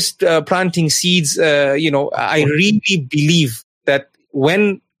just planting seeds. I really believe that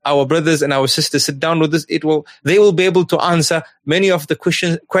when our brothers and our sisters sit down with this, they will be able to answer many of the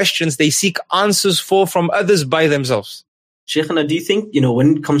questions they seek answers for from others by themselves. Sheikhana, do you think,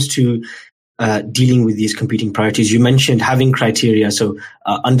 when it comes to dealing with these competing priorities, you mentioned having criteria, so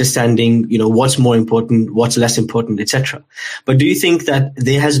understanding, what's more important, what's less important, etc. But do you think that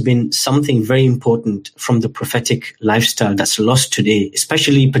there has been something very important from the prophetic lifestyle that's lost today,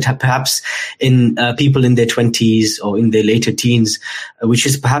 especially perhaps in people in their 20s or in their later teens, which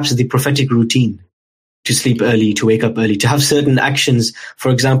is perhaps the prophetic routine? To sleep early, to wake up early, to have certain actions. For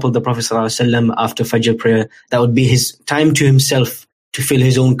example, the Prophet ﷺ after Fajr prayer, that would be his time to himself, to fill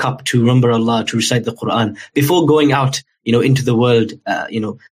his own cup, to remember Allah, to recite the Quran, before going out, into the world,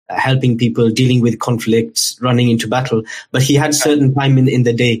 helping people, dealing with conflicts, running into battle. But he had certain time in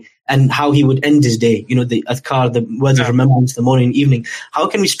the day, and how he would end his day, the adhkar, the words of remembrance, the morning and evening. How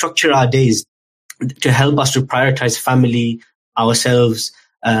can we structure our days to help us to prioritize family, ourselves,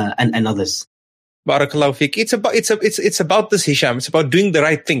 and others? Barakallahu fiqh. It's about this, Hisham. It's about doing the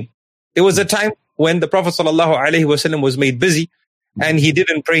right thing. There was a time when the Prophet ﷺ was made busy, and he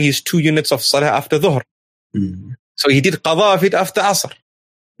didn't pray his 2 units of salah after dhuhr. So he did qadha of it after asr.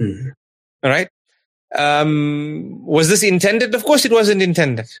 All right. Was this intended? Of course it wasn't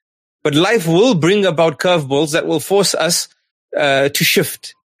intended. But life will bring about curveballs that will force us to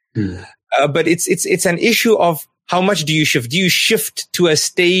shift. But it's an issue of how much do you shift? Do you shift to a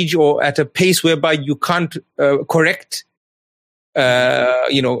stage or at a pace whereby you can't correct your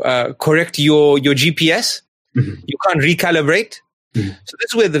GPS? You can't recalibrate. So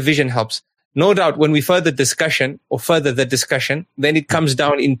this is where the vision helps. No doubt, when we further the discussion, then it comes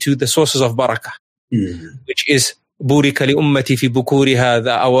down into the sources of barakah, which is burika li ummati fi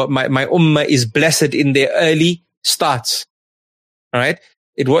bukuriha. My ummah is blessed in their early starts. All right.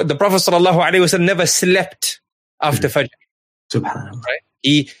 The Prophet ﷺ never slept after Fajr. Subhanallah. Right?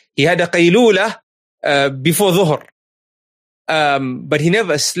 He had a qaylula before dhuhr, but he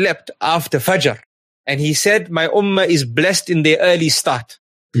never slept after Fajr. And he said, my ummah is blessed in their early start.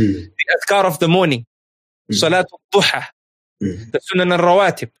 The adhkar of the morning, salat al-duha, the sunan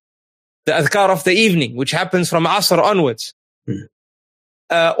al-rawatib, the adhkar of the evening, which happens from asr onwards.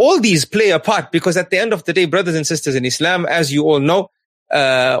 All these play a part, because at the end of the day, brothers and sisters in Islam, as you all know,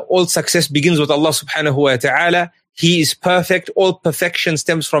 all success begins with Allah subhanahu wa ta'ala. He is perfect. All perfection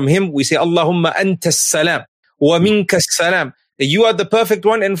stems from Him. We say, Allahumma anta salam wa minka salam. You are the perfect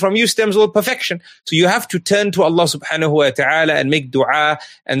one, and from you stems all perfection. So you have to turn to Allah subhanahu wa ta'ala and make dua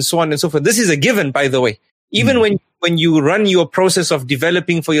and so on and so forth. This is a given, by the way. Even when you run your process of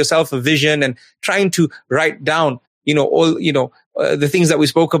developing for yourself a vision and trying to write down, the things that we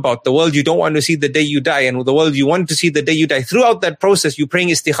spoke about, the world you don't want to see the day you die, and the world you want to see the day you die. Throughout that process, you're praying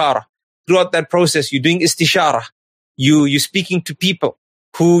istikhara. Throughout that process, you're doing istishara. You're speaking to people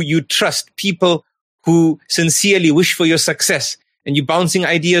who you trust, people who sincerely wish for your success, and you're bouncing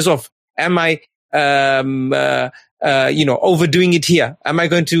ideas off. Am I, overdoing it here? Am I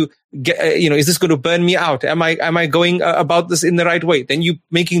going to get, is this going to burn me out? Am I going about this in the right way? Then you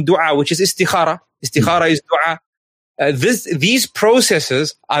making dua, which is istikhara. Istikhara is dua. These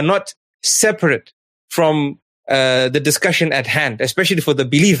processes are not separate from the discussion at hand, especially for the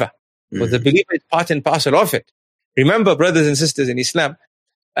believer. For the believer, it's part and parcel of it. Remember, brothers and sisters in Islam,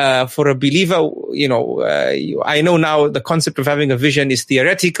 for a believer, I know now the concept of having a vision is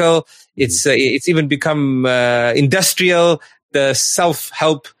theoretical. It's even become industrial. The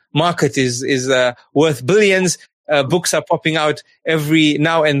self-help market is worth billions. Books are popping out every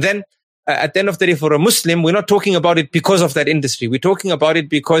now and then. At the end of the day, for a Muslim, we're not talking about it because of that industry. We're talking about it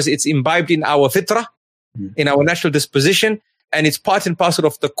because it's imbibed in our fitrah, in our natural disposition, and it's part and parcel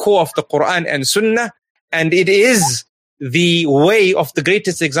of the core of the Quran and Sunnah. And it is the way of the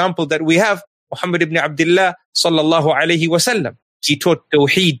greatest example that we have, Muhammad ibn Abdullah sallallahu alayhi wasallam. He taught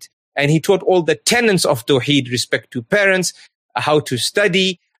Tawheed, and he taught all the tenets of Tawheed, respect to parents, how to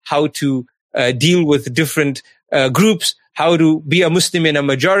study, how to deal with different groups, how to be a Muslim in a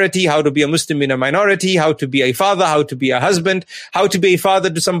majority, how to be a Muslim in a minority, how to be a father, how to be a husband, how to be a father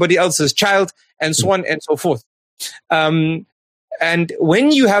to somebody else's child, and so on and so forth. And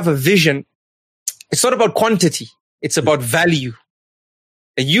when you have a vision, it's not about quantity, it's about value.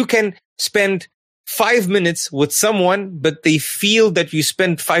 You can spend 5 minutes with someone, but they feel that you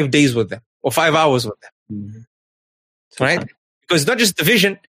spent 5 days with them or 5 hours with them. Right? Because not just the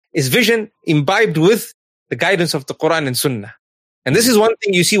vision, it's vision imbibed with the guidance of the Quran and Sunnah. And this is one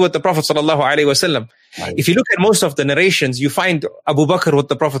thing you see with the Prophet sallallahu alaihi wasallam. If you look at most of the narrations, you find Abu Bakr with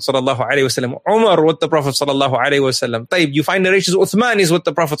the Prophet sallallahu alaihi wasallam, Umar with the Prophet sallallahu alaihi wasallam. You find narrations, Uthman is with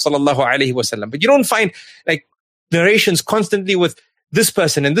the Prophet sallallahu alaihi wasallam. But you don't find like narrations constantly with this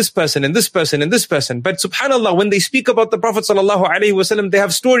person and this person and this person and this person. But subhanallah, when they speak about the Prophet sallallahu alaihi wasallam, they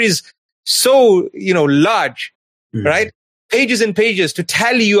have stories so, large, right? Pages and pages to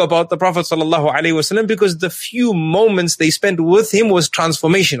tell you about the Prophet sallallahu alaihi wasallam, because the few moments they spent with him was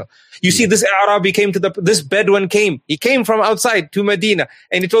transformational. You see, this Arabi came to this Bedouin came. He came from outside to Medina,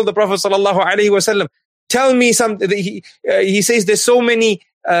 and he told the Prophet sallallahu alaihi wasallam, tell me something. He says there's so many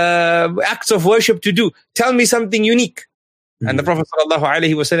acts of worship to do. Tell me something unique. And the Prophet sallallahu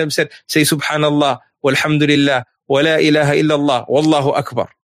alaihi wasallam said, say Subhanallah, walhamdulillah, wa la ilaha illallah, wallahu akbar.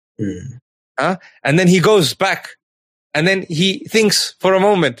 And then he goes back. And then he thinks for a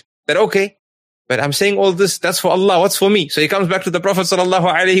moment that, okay, but I'm saying all this, that's for Allah. What's for me? So he comes back to the Prophet sallallahu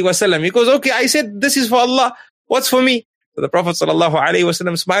alaihi wasallam. He goes, okay, I said this is for Allah. What's for me? So the Prophet sallallahu alaihi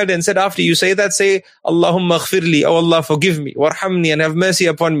wasallam smiled and said, after you say that, say, Allahumma aghfirli, oh Allah, forgive me, warhamni, and have mercy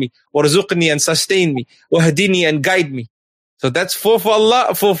upon me, warzuqni, and sustain me, wahdini, and guide me. So that's four for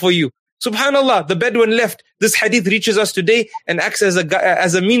Allah, four for you. Subhanallah, the Bedouin left. This hadith reaches us today and acts as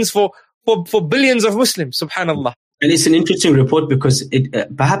a means for billions of Muslims. Subhanallah. And it's an interesting report because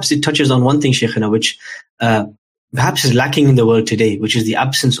perhaps it touches on one thing, Sheikhana, which perhaps is lacking in the world today, which is the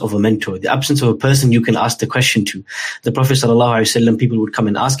absence of a mentor, the absence of a person you can ask the question to. The Prophet ﷺ, people would come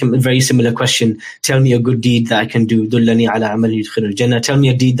and ask him a very similar question. Tell me a good deed that I can do. Dullani ala amal yudkhilul jannah. Tell me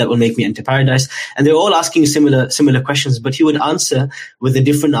a deed that will make me enter paradise. And they're all asking similar questions, but he would answer with a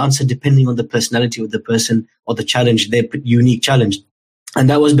different answer depending on the personality of the person or the challenge, their unique challenge. And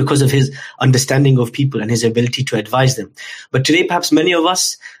that was because of his understanding of people and his ability to advise them. But today, perhaps many of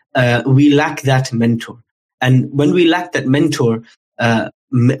us, we lack that mentor. And when we lack that mentor,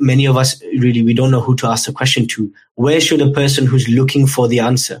 many of us really, we don't know who to ask the question to. Where should a person who's looking for the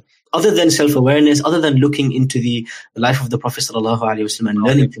answer, other than self-awareness, other than looking into the life of the Prophet ﷺ and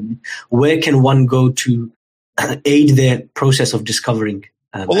learning from it, where can one go to aid their process of discovering?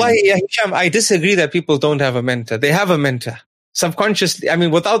 Wallahi, Hisham, I disagree that people don't have a mentor. They have a mentor. Subconsciously,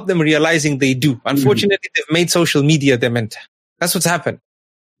 without them realizing they do. Unfortunately, they've made social media their mentor. That's what's happened.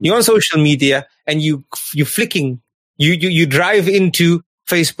 You're on social media and you're flicking. You drive into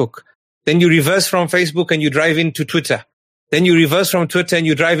Facebook. Then you reverse from Facebook and you drive into Twitter. Then you reverse from Twitter and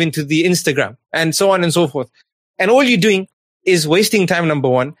you drive into the Instagram, and so on and so forth. And all you're doing is wasting time, number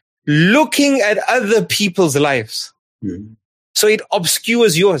one, looking at other people's lives. So it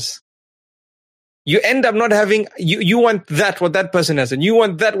obscures yours. You end up not having, you want what that person has, and you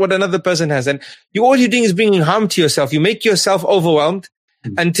want what another person has. And all you're doing is bringing harm to yourself. You make yourself overwhelmed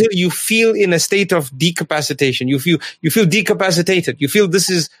until you feel in a state of decapacitation. You feel decapacitated. You feel this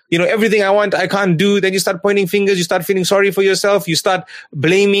is, everything I want, I can't do. Then you start pointing fingers. You start feeling sorry for yourself. You start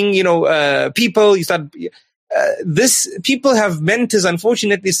blaming, people. You start, people have mentors.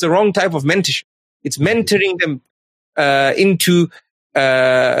 Unfortunately, it's the wrong type of mentorship. It's mentoring them, into,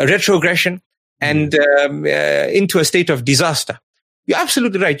 retrogression. And into a state of disaster. You're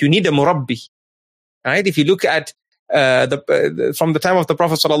absolutely right. You need a murabbi. Right? If you look at from the time of the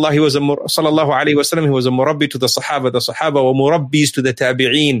Prophet sallallahu alaihi wasallam, he was a murabbi to the Sahaba. The Sahaba were murabbis to the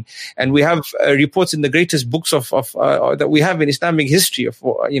Tabi'een. And we have reports in the greatest books of that we have in Islamic history of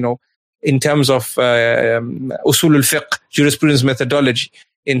in terms of usul al-fiqh, jurisprudence methodology.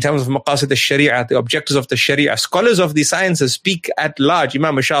 In terms of maqasid al-sharia, the objectives of the sharia. Scholars of the sciences speak at large.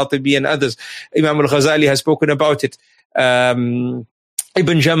 Imam al-Shatibi and others. Imam al-Ghazali has spoken about it. Ibn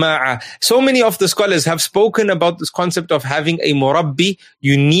Jama'a. So many of the scholars have spoken about this concept of having a murabbi.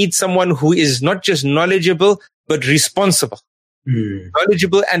 You need someone who is not just knowledgeable, but responsible.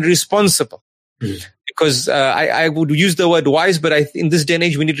 Knowledgeable and responsible. Because I would use the word wise, but in this day and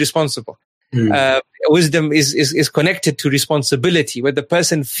age, we need responsible. Wisdom is connected to responsibility, where the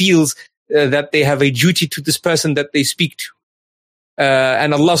person feels that they have a duty to this person that they speak to.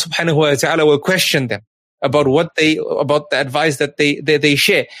 And Allah subhanahu wa ta'ala will question them about about the advice that they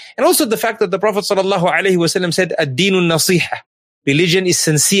share. And also the fact that the Prophet sallallahu alaihi wasallam said, ad-dinu nasiha. Religion is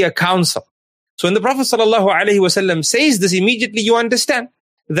sincere counsel. So when the Prophet ﷺ says this, immediately you understand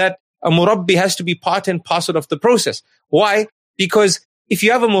that a murabbi has to be part and parcel of the process. Why? Because if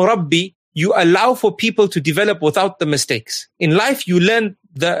you have a murabbi, you allow for people to develop without the mistakes. In life, you learn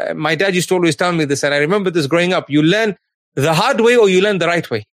my dad used to always tell me this, and I remember this growing up. You learn the hard way or you learn the right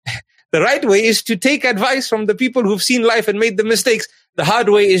way. The right way is to take advice from the people who've seen life and made the mistakes. The hard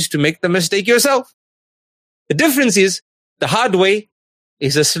way is to make the mistake yourself. The difference is the hard way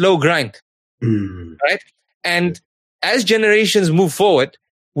is a slow grind, right? And as generations move forward,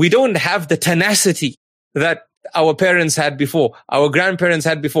 we don't have the tenacity that our parents had before, our grandparents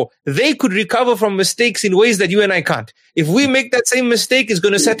had before. They could recover from mistakes in ways that you and I can't. If we make that same mistake, it's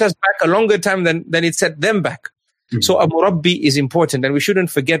going to set us back a longer time than it set them back. Mm-hmm. So a murabbi is important, and we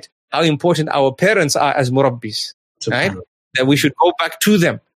shouldn't forget how important our parents are as murabbis, right? That we should go back to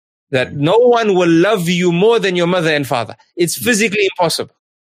them, that no one will love you more than your mother and father. It's physically impossible,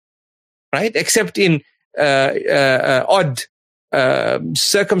 right? Except in odd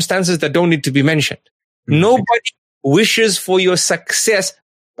circumstances that don't need to be mentioned. Nobody wishes for your success.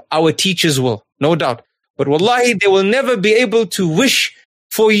 Our teachers will, no doubt. But wallahi, they will never be able to wish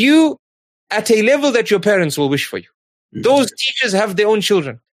for you at a level that your parents will wish for you. Those teachers have their own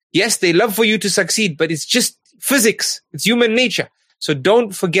children. Yes, they love for you to succeed, but it's just physics. It's human nature. So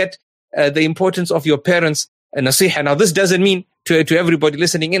don't forget the importance of your parents' nasiha. Now, this doesn't mean to everybody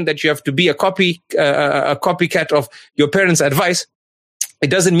listening in that you have to be a copycat of your parents' advice.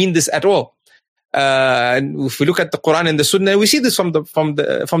 It doesn't mean this at all. If we look at the Quran and the Sunnah, we see this from the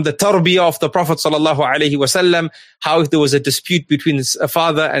tarbiyah of the Prophet sallallahu alaihi wasallam. How if there was a dispute between a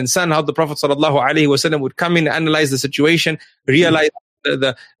father and son, how the Prophet sallallahu alaihi wasallam would come in, analyze the situation, realize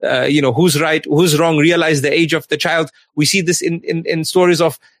who's right, who's wrong, realize the age of the child. We see this in stories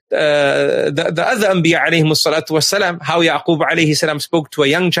of the other Anbiya alayhi salatu wasalam, how Yaqub alayhi salam spoke to a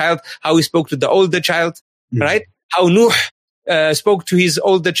young child, how he spoke to the older child, right? How Nuh spoke to his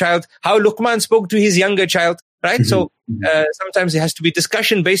older child, how Luqman spoke to his younger child, right? So sometimes it has to be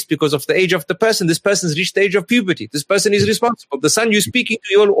discussion based because of the age of the person. This person's reached the age of puberty. This person is responsible. The son you're speaking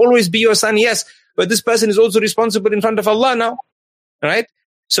to, will always be your son, yes, but this person is also responsible in front of Allah now, right?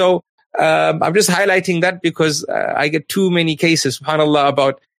 So I'm just highlighting that because I get too many cases, subhanAllah,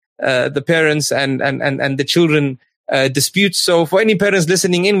 about the parents and the children disputes. So for any parents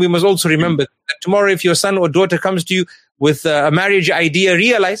listening in, we must also remember that tomorrow if your son or daughter comes to you with a marriage idea,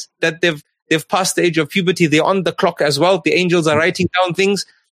 realize that they've passed the age of puberty. They're on the clock as well. The angels are writing down things,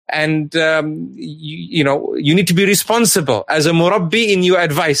 and you need to be responsible as a murabbi in your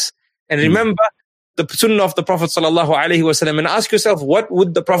advice. And remember the sunnah of the Prophet sallallahu alaihi wasallam, and ask yourself, what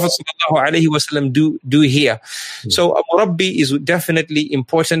would the Prophet sallallahu alaihi wasallam do here? So a murabbi is definitely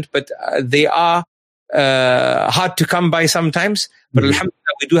important, but they are hard to come by sometimes. But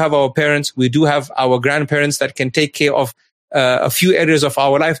alhamdulillah, we do have our parents, we do have our grandparents that can take care of a few areas of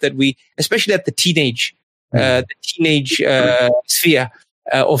our life that we, especially at the teenage sphere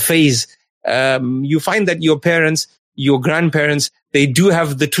or phase, you find that your parents, your grandparents, they do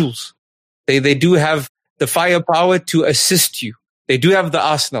have the tools. They do have the firepower to assist you. They do have the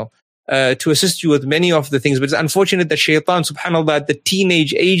arsenal to assist you with many of the things. But it's unfortunate that shaitan, subhanAllah, at the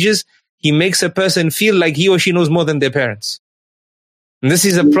teenage ages, he makes a person feel like he or she knows more than their parents. And this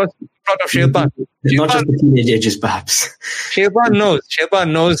is a plot of shaitan. Not just the teenage ages, perhaps. Shaitan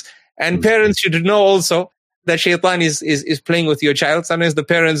knows. And parents should know also that shaitan is playing with your child. Sometimes the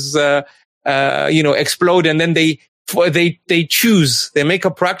parents, explode, and then they choose, they make a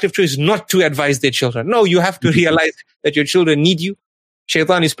proactive choice not to advise their children. No, you have to realize that your children need you.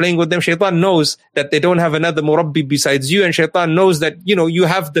 Shaitan is playing with them. Shaitan knows that they don't have another murabbi besides you, and shaitan knows that, you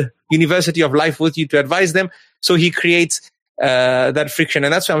have the university of life with you to advise them. So he creates that friction.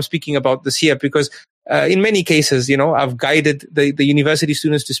 And that's why I'm speaking about this here, because in many cases, I've guided the university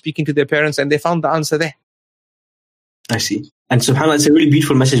students to speaking to their parents, and they found the answer there. I see. And subhanAllah, it's a really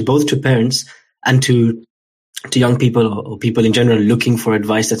beautiful message, both to parents and to young people or people in general looking for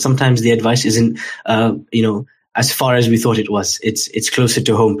advice, that sometimes the advice isn't, as far as we thought it was. It's closer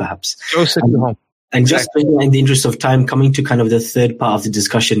to home, perhaps. Closer to home. And just in the interest of time, coming to kind of the third part of the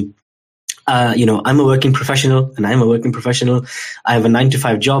discussion, I'm a working professional, and I'm a working professional. I have a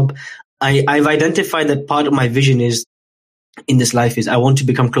 9-to-5 job. I've identified that part of my vision is in this life is I want to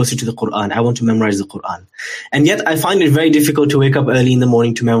become closer to the Quran. I want to memorize the Quran. And yet I find it very difficult to wake up early in the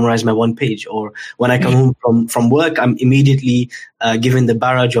morning to memorize my one page. Or when I come home from work, I'm immediately given the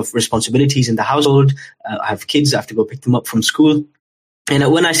barrage of responsibilities in the household. I have kids. I have to go pick them up from school. And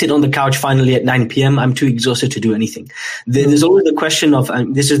when I sit on the couch finally at 9 p.m., I'm too exhausted to do anything. There's always the question of,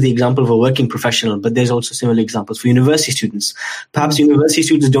 this is the example of a working professional, but there's also similar examples for university students. Perhaps university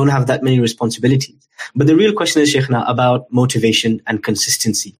students don't have that many responsibilities. But the real question is, Sheikh, now about motivation and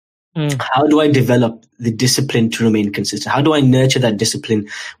consistency. How do I develop the discipline to remain consistent? How do I nurture that discipline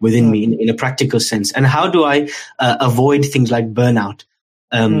within me in a practical sense? And how do I avoid things like burnout?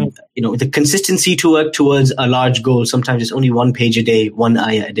 The consistency to work towards a large goal. Sometimes it's only 1 page a day, 1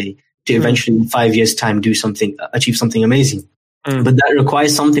 ayah a day, to eventually in 5 years' time achieve something amazing. But that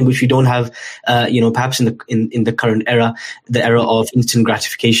requires something which we don't have, perhaps in the current era, the era of instant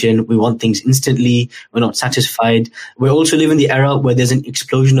gratification. We want things instantly. We're not satisfied. We also live in the era where there's an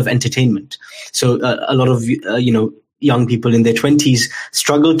explosion of entertainment. So a lot of young people in their 20s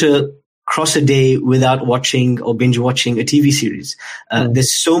struggle to cross a day without watching or binge watching a TV series.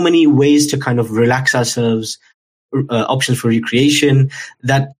 There's so many ways to kind of relax ourselves, options for recreation,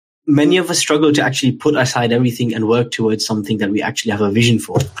 that many of us struggle to actually put aside everything and work towards something that we actually have a vision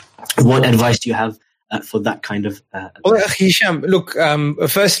for. What advice do you have for that kind of? Well, Hisham, look,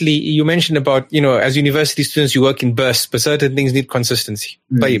 firstly, you mentioned about, as university students, you work in bursts, but certain things need consistency.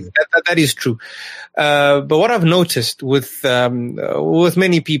 That is true. But what I've noticed with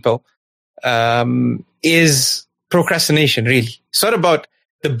many people, is procrastination, really. It's not about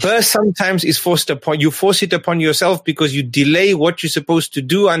the burst. Sometimes is you force it upon yourself because you delay what you're supposed to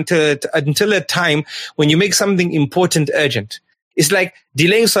do until a time when you make something important urgent. It's like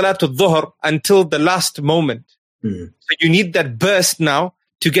delaying Salatul Dhuhr until the last moment. So you need that burst now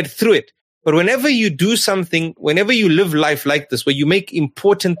to get through it. But whenever you do something, whenever you live life like this, where you make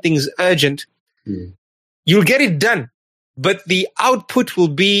important things urgent, you'll get it done. But the output will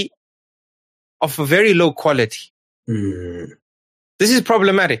be of a very low quality. This is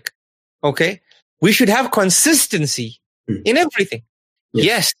problematic. Okay. We should have consistency in everything.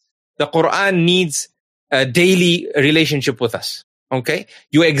 Yes, the Quran needs a daily relationship with us. Okay.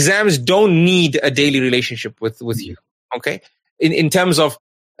 Your exams don't need a daily relationship with you. Okay. In terms of,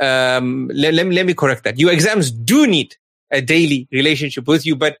 let me correct that. Your exams do need a daily relationship with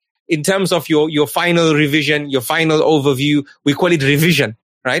you, but in terms of your final revision, your final overview, we call it revision,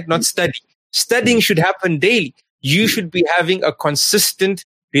 right? Not study. Studying should happen daily. You should be having a consistent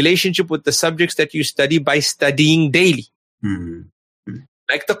relationship with the subjects that you study by studying daily.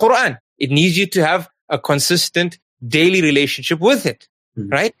 Like the Quran, it needs you to have a consistent daily relationship with it,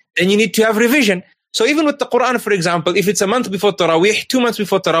 right? Then you need to have revision. So even with the Quran, for example, if it's a month before Taraweeh, 2 months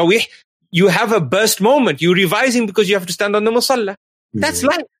before Taraweeh, you have a burst moment. You're revising because you have to stand on the musalla. That's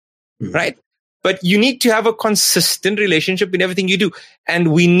life, right? But you need to have a consistent relationship in everything you do.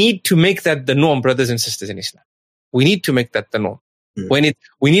 And we need to make that the norm, brothers and sisters in Islam. We need to make that the norm. We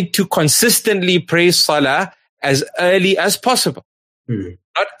need to consistently pray salah as early as possible.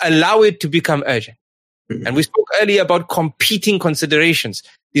 Not allow it to become urgent. And we spoke earlier about competing considerations.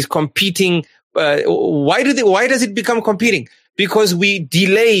 These competing, why does it become competing? Because we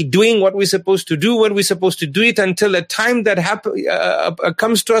delay doing what we're supposed to do when we're supposed to do it until a time that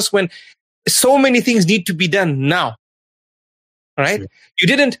comes to us when so many things need to be done now, right? You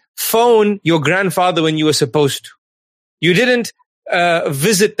didn't phone your grandfather when you were supposed to. You didn't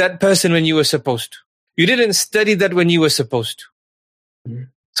visit that person when you were supposed to. You didn't study that when you were supposed to.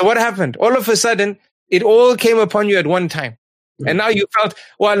 So what happened? All of a sudden, it all came upon you at one time. And now you felt,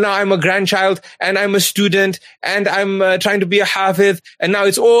 well, now I'm a grandchild and I'm a student and I'm trying to be a hafiz. And now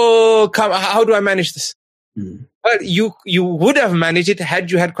it's all come. How do I manage this? Well, you would have managed it had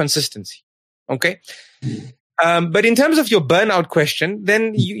you had consistency. Okay. But in terms of your burnout question,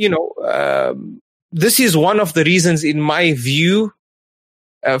 then, this is one of the reasons, in my view,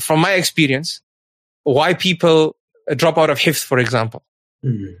 from my experience, why people drop out of hifz, for example.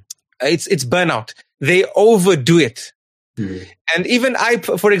 It's burnout. They overdo it. And even I,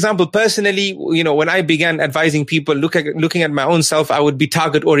 for example, personally, when I began advising people, looking at my own self, I would be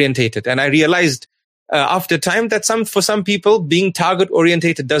target orientated. And I realized after time that for some people, being target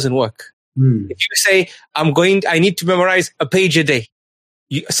orientated doesn't work. If you say, I need to memorize a page a day,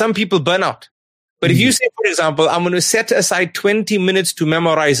 some people burn out. But if you say, for example, I'm going to set aside 20 minutes to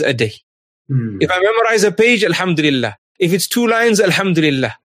memorize a day. If I memorize a page, alhamdulillah. If it's 2 lines,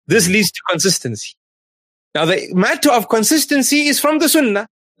 alhamdulillah. This leads to consistency. Now, the matter of consistency is from the Sunnah.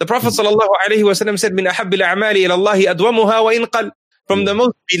 The Prophet ﷺ said, "Min ahabbil a'mali ila Allahi adwamuha wa in qal." From the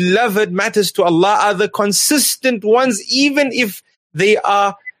most beloved matters to Allah are the consistent ones, even if they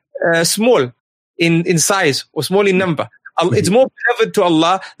are small in size or small in number. It's more beloved to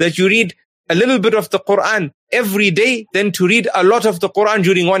Allah that you read a little bit of the Quran every day than to read a lot of the Quran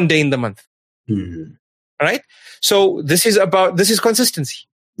during one day in the month. right? So this is consistency.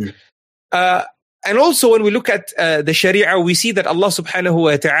 Mm. And also when we look at the Sharia, we see that Allah subhanahu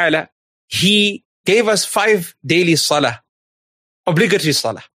wa ta'ala, He gave us 5 daily salah, obligatory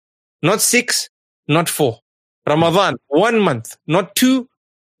salah, not 6, not 4. Ramadan, 1 month, not 2,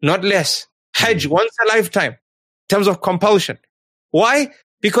 not less. Hajj, once a lifetime, in terms of compulsion. Why?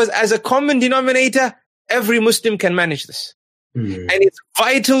 Because as a common denominator, every Muslim can manage this. And it's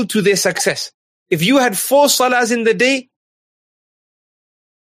vital to their success. If you had 4 salahs in the day,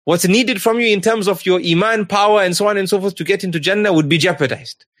 what's needed from you in terms of your iman, power, and so on and so forth to get into Jannah would be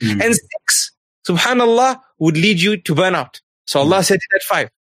jeopardized. And 6, subhanallah, would lead you to burnout. So Allah said it at 5.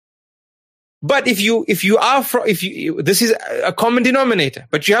 But this is a common denominator,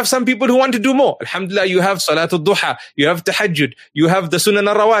 but you have some people who want to do more. Alhamdulillah, you have Salatul Duha, you have Tahajjud, you have the Sunan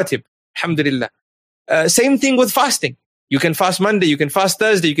al-Rawatib. Alhamdulillah. Same thing with fasting. You can fast Monday, you can fast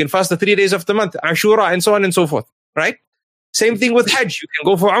Thursday, you can fast the 3 days of the month, Ashura, and so on and so forth. Right? Same thing with Hajj. You can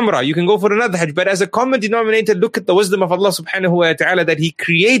go for Umrah, you can go for another Hajj. But as a common denominator, look at the wisdom of Allah subhanahu wa ta'ala that He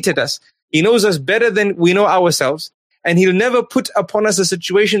created us. He knows us better than we know ourselves. And He'll never put upon us a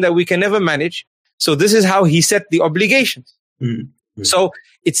situation that we can never manage. So this is how He set the obligations. So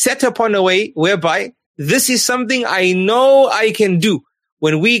it's set upon a way whereby this is something I know I can do.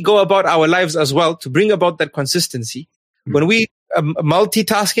 When we go about our lives as well to bring about that consistency, when we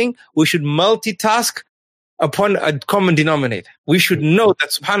multitasking, we should multitask upon a common denominator. We should know that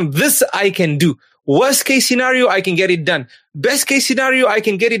subhanAllah, this I can do. Worst case scenario, I can get it done. Best case scenario, I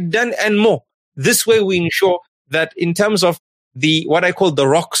can get it done and more. This way we ensure that in terms of what I call the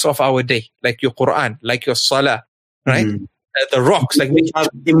rocks of our day, like your Quran, like your Salah, right? The rocks, like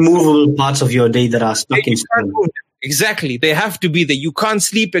immovable parts of your day that are stuck in stone. Exactly. They have to be there. You can't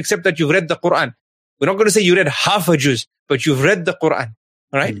sleep except that you've read the Quran. We're not going to say you read half a juz, but you've read the Quran,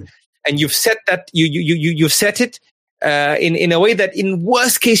 right? And you've set that, you've set it in a way that in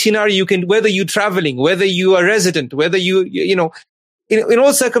worst case scenario, you can, whether you're traveling, whether you are resident, whether in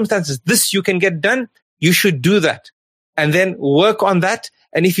all circumstances, this you can get done. You should do that and then work on that.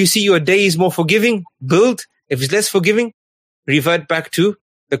 And if you see your day is more forgiving, build. If it's less forgiving, revert back to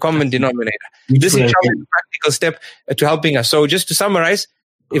the common denominator. This is a practical step to helping us. So just to summarize,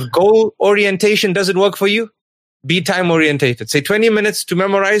 if goal orientation doesn't work for you, be time orientated. Say 20 minutes to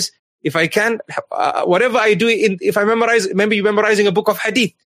memorize. If I can, whatever I do, if I memorize, maybe you're memorizing a book of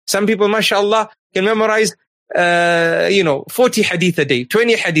hadith. Some people, mashallah, can memorize, 40 hadith a day,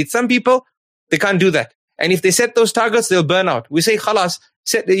 20 hadith. Some people, they can't do that. And if they set those targets, they'll burn out. We say, khalas,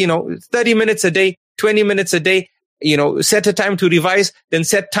 set, 30 minutes a day, 20 minutes a day, set a time to revise, then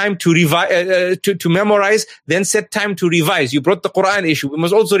set time to to memorize, then set time to revise. You brought the Quran issue. We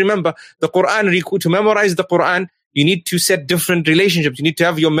must also remember the Quran, to memorize the Quran, you need to set different relationships. You need to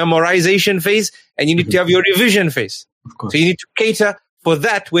have your memorization phase and you need to have your revision phase. Of course. So you need to cater for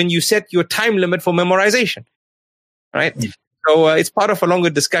that when you set your time limit for memorization. Right? Yeah. So it's part of a longer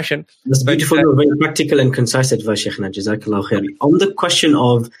discussion. That's beautiful, very practical and concise advice, Sheikhna. Jazakallah khair. On the question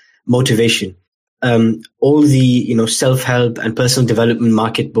of motivation, all the self-help and personal development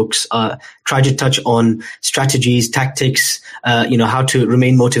market books try to touch on strategies, tactics, how to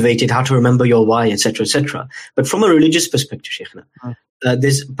remain motivated, how to remember your why, etc., etc. But from a religious perspective, Sheikhna,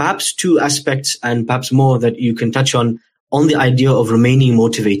 there's perhaps 2 aspects and perhaps more that you can touch on the idea of remaining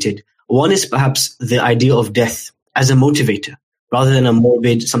motivated. One is perhaps the idea of death as a motivator, rather than a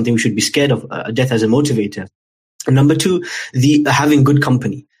morbid, something we should be scared of, death as a motivator. And number 2, the having good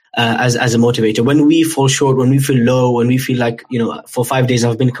company. As a motivator, when we fall short, when we feel low, when we feel like, for 5 days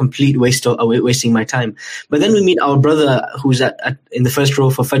I've been a complete wasting my time. But then we meet our brother who's in the first row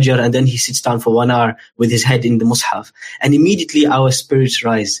for Fajr, and then he sits down for 1 hour with his head in the Mus'haf, and immediately our spirits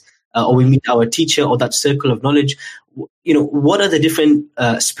rise. Or we meet our teacher or that circle of knowledge. What are the different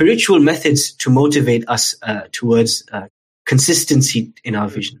spiritual methods to motivate us towards consistency in our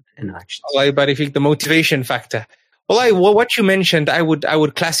vision and our actions? Allah barik fik, the motivation factor. Well, what you mentioned, I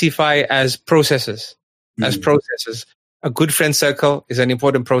would classify as processes. As processes, a good friend circle is an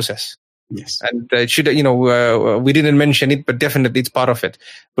important process. Yes, and we didn't mention it, but definitely it's part of it.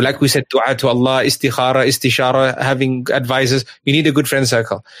 But like we said, du'a to Allah, istikhara, istishara, having advisors. You need a good friend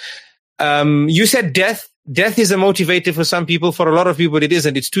circle. You said death. Death is a motivator for some people. For a lot of people, it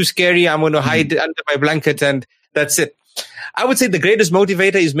isn't. It's too scary. I'm going to hide under my blanket, and that's it. I would say the greatest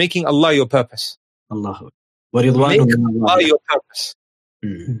motivator is making Allah your purpose. Allah. Make Allah your purpose.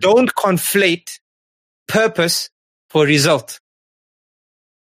 Don't conflate purpose for result.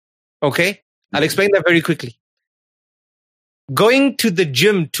 Okay? I'll explain that very quickly. Going to the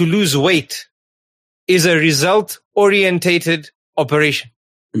gym to lose weight is a result-orientated operation.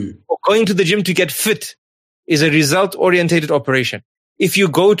 Or going to the gym to get fit is a result-orientated operation. If you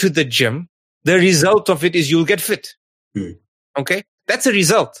go to the gym, the result of it is you'll get fit. Okay? That's a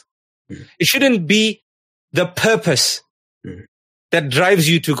result. It shouldn't be the purpose that drives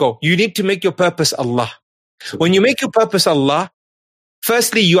you to go. You need to make your purpose Allah. When you make your purpose Allah,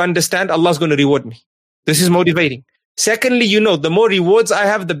 firstly, you understand Allah's going to reward me. This is motivating. Secondly, you know, the more rewards I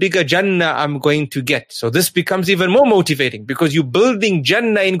have, the bigger Jannah I'm going to get. So this becomes even more motivating because you're building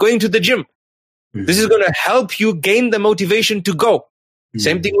Jannah in going to the gym. This is going to help you gain the motivation to go.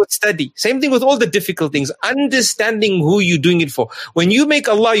 Same thing with study. Same thing with all the difficult things. Understanding who you're doing it for. When you make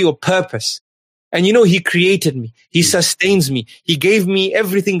Allah your purpose, and you know He created me, He sustains me, He gave me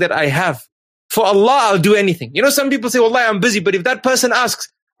everything that I have. For Allah, I'll do anything. You know, some people say, Wallahi, I'm busy. But if that person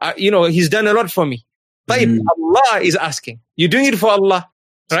asks, you know, he's done a lot for me. But Allah is asking. You're doing it for Allah,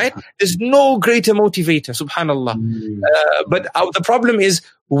 right? There's no greater motivator, subhanallah. But the problem is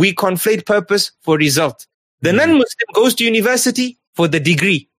we conflate purpose for result. The non-Muslim goes to university for the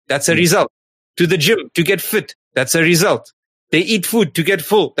degree. That's a result. To the gym to get fit. That's a result. They eat food to get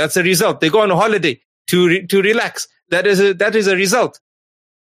full. That's a result. They go on a holiday to relax. That is a result.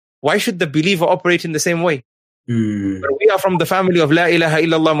 Why should the believer operate in the same way? But we are from the family of La ilaha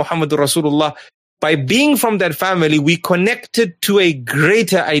illallah Muhammadur Rasulullah. By being from that family, we connected to a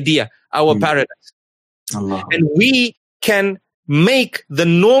greater idea, our paradise. Allah. And we can make the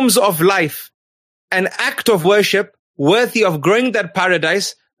norms of life an act of worship worthy of growing that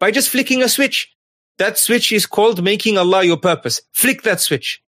paradise by just flicking a switch. That switch is called making Allah your purpose. Flick that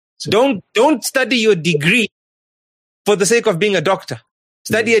switch. Don't study your degree for the sake of being a doctor.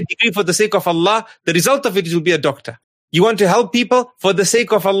 Study a degree for the sake of Allah. The result of it will be a doctor. You want to help people for the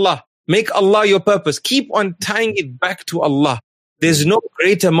sake of Allah. Make Allah your purpose. Keep on tying it back to Allah. There's no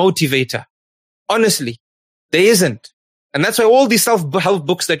greater motivator. Honestly, there isn't. And that's why all these self-help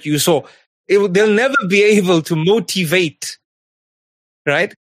books that you saw, they'll never be able to motivate,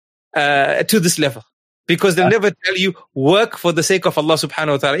 right, to this level. Because they'll never tell you, work for the sake of Allah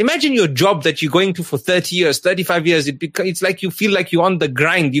subhanahu wa ta'ala. Imagine your job that you're going to for 30 years, 35 years. It's like you feel like you're on the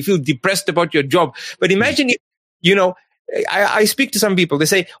grind. You feel depressed about your job. But imagine if, you know, I speak to some people. They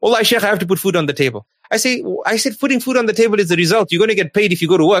say, "Allah, Sheikh, I have to put food on the table." I said, putting food on the table is the result. You're going to get paid if you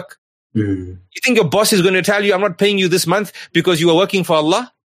go to work. You think your boss is going to tell you, "I'm not paying you this month because you are working for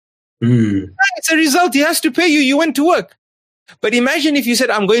Allah"? It's a result. He has to pay you. You went to work. But imagine if you said,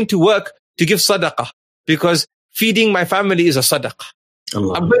 "I'm going to work to give sadaqah because feeding my family is a sadaqah.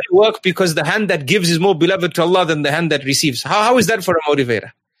 Allah. I'm going to work because the hand that gives is more beloved to Allah than the hand that receives." How is that for a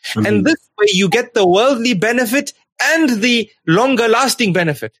motivator? And this way you get the worldly benefit and the longer lasting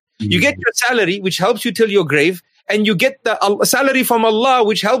benefit. You get your salary, which helps you till your grave, and you get the salary from Allah,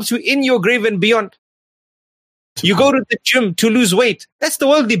 which helps you in your grave and beyond. You go to the gym to lose weight. That's the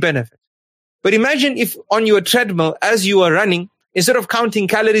worldly benefit. But imagine if on your treadmill, as you are running, instead of counting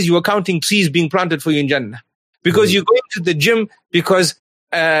calories, you are counting trees being planted for you in Jannah. Because you're going to the gym because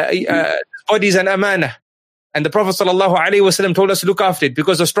body is an amana. And the Prophet ﷺ told us to look after it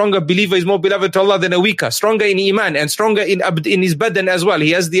because a stronger believer is more beloved to Allah than a weaker, stronger in iman and stronger in his badan as well.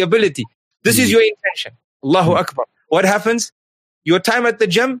 He has the ability. This is your intention. Allahu Akbar. What happens? Your time at the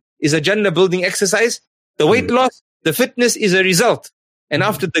gym is a Jannah building exercise. The weight loss, the fitness is a result. And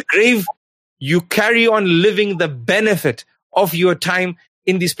after the grave, you carry on living the benefit of your time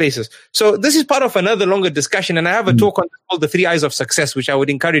in these places. So this is part of another longer discussion. And I have a talk on called The 3 Eyes of Success, which I would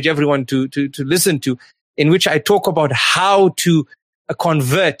encourage everyone to listen to, in which I talk about how to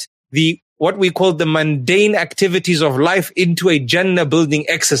convert what we call the mundane activities of life into a Jannah building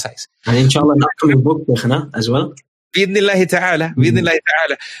exercise. And inshallah, an upcoming book as well. Bi-idhnillahi ta'ala.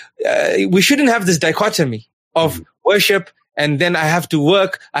 We shouldn't have this dichotomy of worship and then I have to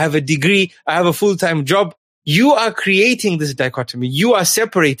work, I have a degree, I have a full-time job. You are creating this dichotomy. You are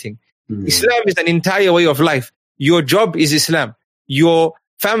separating. Islam is an entire way of life. Your job is Islam. Your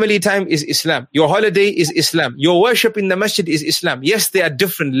family time is Islam. Your holiday is Islam. Your worship in the masjid is Islam. Yes, there are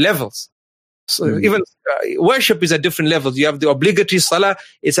different levels. So even worship is at different levels. You have the obligatory salah.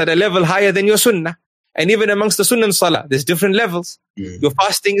 It's at a level higher than your sunnah. And even amongst the sunnah and salah, there's different levels. Your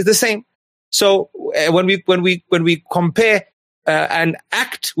fasting is the same. So when we compare an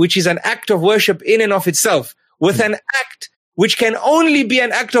act, which is an act of worship in and of itself, with an act which can only be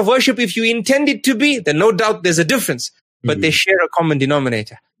an act of worship if you intend it to be, then no doubt there's a difference. But they share a common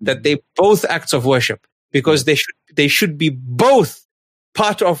denominator, that they both acts of worship, because they should be both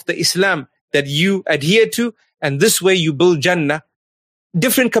part of the Islam that you adhere to, and this way you build Jannah.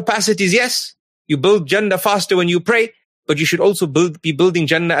 Different capacities, yes. You build Jannah faster when you pray, but you should also be building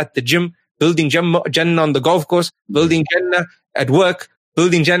Jannah at the gym, building Jannah on the golf course, building Jannah at work,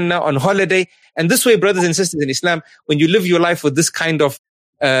 building Jannah on holiday. And this way, brothers and sisters in Islam, when you live your life with this kind of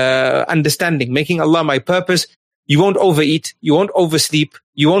understanding, making Allah my purpose, you won't overeat, you won't oversleep,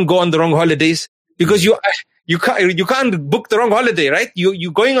 you won't go on the wrong holidays, because you can't book the wrong holiday, right?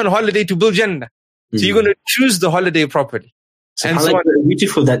 You're going on holiday to build Jannah. So you're going to choose the holiday properly. And so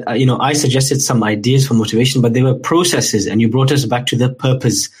beautiful that, I suggested some ideas for motivation, but they were processes, and you brought us back to the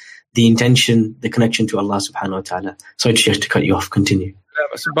purpose, the intention, the connection to Allah subhanahu wa ta'ala. Sorry, Sheikh, to cut you off. Continue.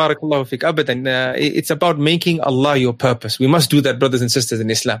 Barakallahu fiqh. Abadan. It's about making Allah your purpose. We must do that, brothers and sisters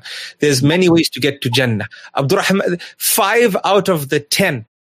in Islam. There's many ways to get to Jannah. Abdurrahman, 5 out of the 10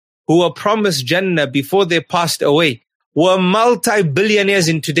 who were promised Jannah before they passed away were multi-billionaires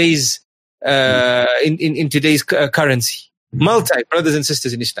in today's in today's currency. Brothers and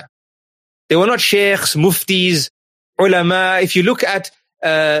sisters in Islam. They were not sheikhs, muftis, ulama. If you look at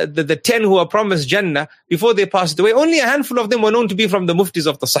the 10 who are promised Jannah before they passed away, only a handful of them were known to be from the muftis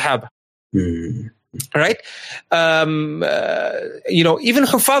of the Sahaba. Right? Even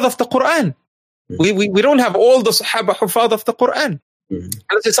Hufadh of the Quran. We don't have all the Sahaba Hufadh of the Quran.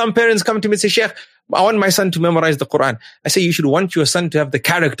 Let's say some parents come to me and say, Sheikh, I want my son to memorize the Quran. I say, you should want your son to have the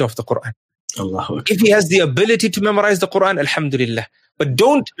character of the Quran. If he has the ability to memorize the Quran, alhamdulillah. But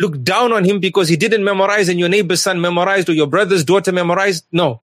don't look down on him because he didn't memorize and your neighbor's son memorized or your brother's daughter memorized.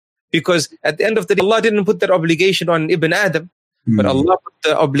 No. Because at the end of the day, Allah didn't put that obligation on Ibn Adam, but Allah put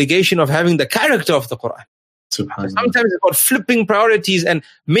the obligation of having the character of the Quran. Sometimes it's about flipping priorities and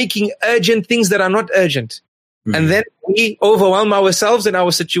making urgent things that are not urgent. And then we overwhelm ourselves in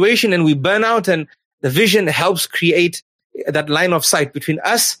our situation and we burn out, and the vision helps create that line of sight between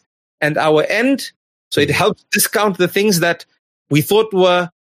us and our end. So it helps discount the things that we thought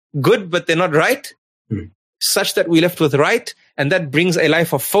were good, but they're not right, such that we're left with right. And that brings a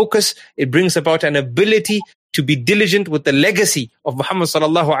life of focus. It brings about an ability to be diligent with the legacy of Muhammad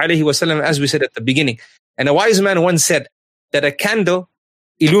sallallahu alaihi wasallam, as we said at the beginning. And a wise man once said that a candle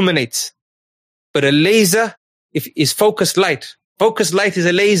illuminates, but a laser is focused light. Focused light is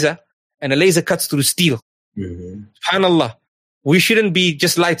a laser, and a laser cuts through steel. SubhanAllah. We shouldn't be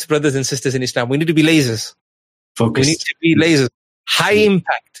just lights, brothers and sisters in Islam. We need to be lasers. Focused. We need to be lasers. High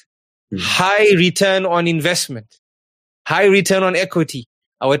impact, high return on investment, high return on equity.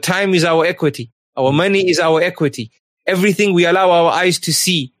 Our time is our equity. Our money is our equity. Everything we allow our eyes to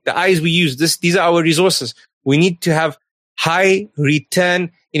see, the eyes we use, these are our resources. We need to have high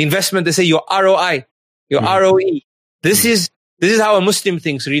return in investment. They say your ROI, your ROE. This is how a Muslim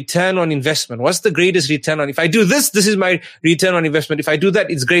thinks, return on investment. What's the greatest return on? If I do this is my return on investment. If I do that,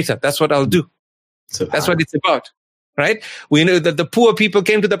 it's greater. That's what I'll do. That's what it's about. Right? We know that the poor people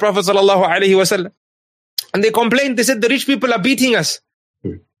came to the Prophet sallallahu alaihi wasallam and they complained. They said, the rich people are beating us.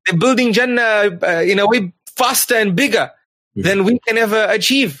 They're building Jannah in a way faster and bigger than we can ever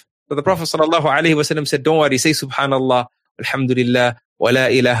achieve. So the Prophet sallallahu alaihi wasallam said, don't worry, say subhanallah, alhamdulillah, wa la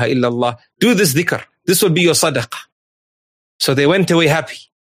ilaha illallah. Do this dhikr. This will be your sadaqah. So they went away happy.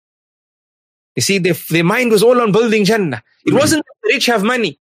 You see, their mind was all on building Jannah. It wasn't that the rich have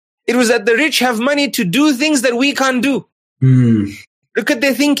money. It was that the rich have money to do things that we can't do. Look at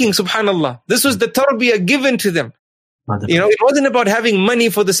their thinking, subhanallah. This was the tarbiyah given to them. It wasn't about having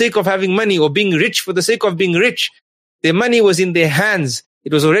money for the sake of having money or being rich for the sake of being rich. Their money was in their hands.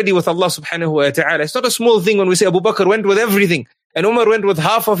 It was already with Allah subhanahu wa ta'ala. It's not a small thing when we say Abu Bakr went with everything and Umar went with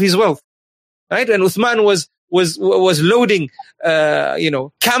half of his wealth. Right? And Uthman was loading,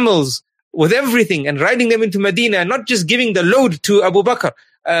 camels with everything and riding them into Medina, and not just giving the load to Abu Bakr,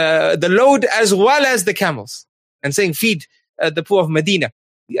 the load as well as the camels, and saying, feed the poor of Medina.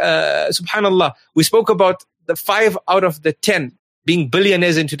 Subhanallah. We spoke about the 5 out of the 10 being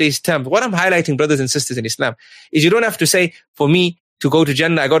billionaires in today's terms. What I'm highlighting, brothers and sisters in Islam, is you don't have to say, for me to go to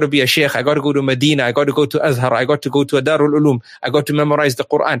Jannah, I got to be a sheikh, I got to go to Medina, I got to go to Azhar, I got to go to a Darul Ulum, I got to memorize the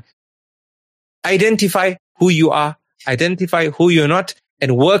Quran. Identify who you are, identify who you're not,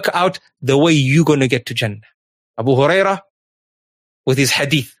 and work out the way you're going to get to Jannah. Abu Hurairah with his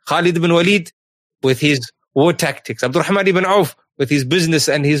hadith, Khalid ibn Walid with his war tactics, Abdurrahman ibn Auf with his business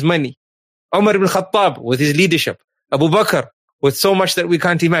and his money, Umar ibn Khattab with his leadership, Abu Bakr with so much that we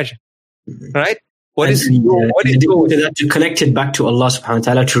can't imagine. Right? To connect it back to Allah subhanahu wa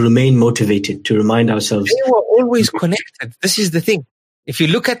ta'ala, to remain motivated, to remind ourselves. They were always connected. This is the thing. If you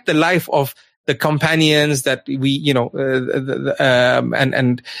look at the life of the companions that we,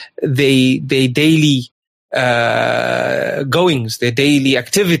 and they daily goings, their daily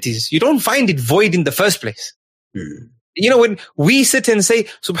activities, you don't find it void in the first place. When we sit and say,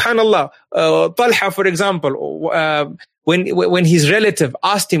 subhanallah, Talha, for example, when his relative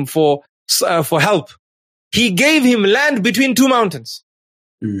asked him for help, he gave him land between 2 mountains.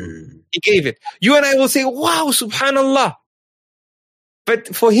 He gave it. You and I will say, wow, subhanallah.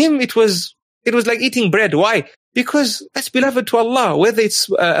 But for him, it was like eating bread. Why? Because that's beloved to Allah. Whether it's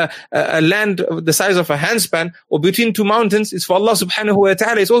a land the size of a handspan or between two mountains, it's for Allah subhanahu wa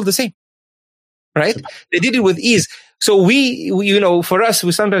ta'ala. It's all the same. Right? They did it with ease. So we, for us,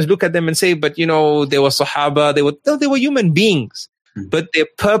 we sometimes look at them and say, but they were Sahaba, they were human beings. But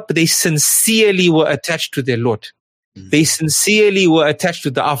they sincerely were attached to their Lord. They sincerely were attached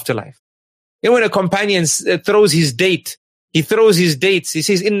to the afterlife. When a companion throws his date, he throws his dates. He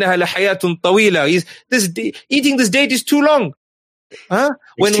says, "Innaha lahayatun tawila." Eating this date is too long. Huh?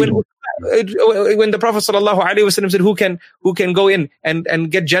 When the Prophet sallallahu alaihi wasallam said, "Who can go in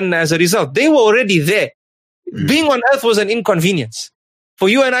and get Jannah as a result?" They were already there. Being on earth was an inconvenience. For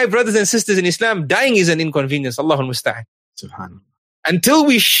you and I, brothers and sisters in Islam, dying is an inconvenience. Allahul musta'an. Subhanallah. Until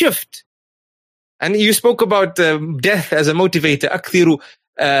we shift. And you spoke about death as a motivator. Akthiru.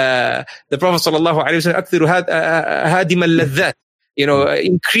 The Prophet sallallahu alaihi wasallam, "Akthiru hadim al-ladhat."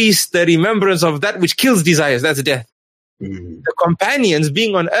 Increase the remembrance of that which kills desires. That's death. The companions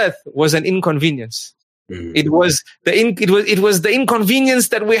being on earth was an inconvenience. It was the inconvenience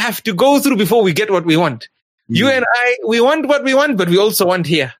that we have to go through before we get what we want. You and I, we want what we want, but we also want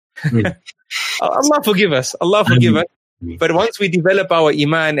here. Allah forgive us. Allah forgive us. But once we develop our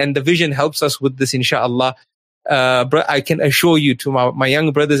iman and the vision helps us with this, inshallah, I can assure you, to my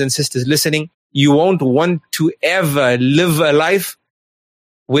young brothers and sisters listening, you won't want to ever live a life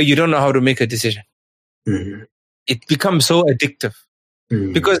where you don't know how to make a decision. It becomes so addictive.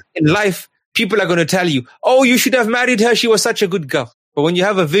 Because in life, people are going to tell you, "Oh, you should have married her. She was such a good girl." But when you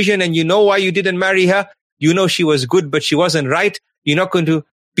have a vision and you know why you didn't marry her, you know she was good, but she wasn't right. You're not going to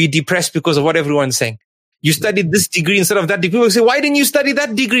be depressed because of what everyone's saying. You studied this degree instead of that degree. People say, "Why didn't you study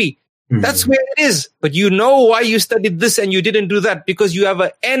that degree?" That's where it is. But you know why you studied this and you didn't do that, because you have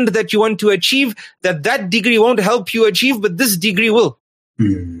an end that you want to achieve that degree won't help you achieve, but this degree will.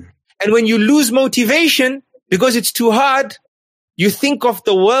 And when you lose motivation because it's too hard, you think of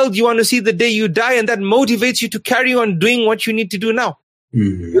the world you want to see the day you die, and that motivates you to carry on doing what you need to do now.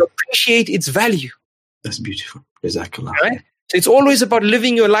 You appreciate its value. That's beautiful. Jazakallah. Right? So it's always about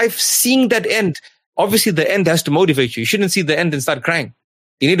living your life, seeing that end. Obviously, the end has to motivate you. You shouldn't see the end and start crying.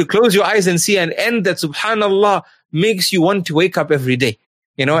 You need to close your eyes and see an end that, subhanallah, makes you want to wake up every day.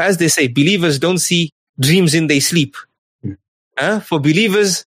 As they say, believers don't see dreams in their sleep. For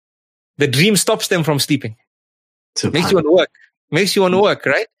believers, the dream stops them from sleeping. Makes you want to work. Makes you want to work,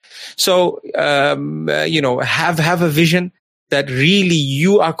 right? So, have a vision that really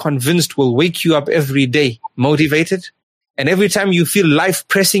you are convinced will wake you up every day, motivated. And every time you feel life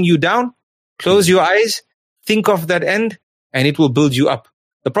pressing you down, close your eyes, think of that end, and it will build you up.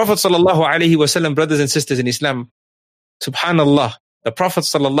 The Prophet sallallahu alaihi wasallam, brothers and sisters in Islam, subhanallah, the Prophet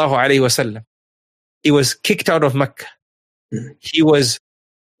sallallahu alaihi wasallam, he was kicked out of Mecca. He was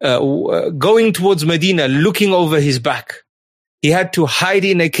going towards Medina, looking over his back. He had to hide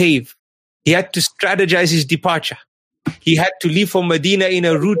in a cave. He had to strategize his departure. He had to leave for Medina in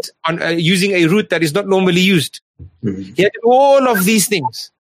a route using a route that is not normally used. He had to do all of these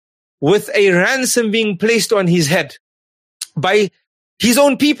things with a ransom being placed on his head by his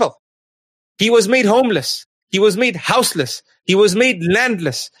own people. He was made homeless. He was made houseless. He was made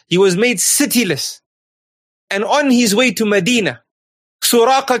landless. He was made cityless. And on his way to Medina,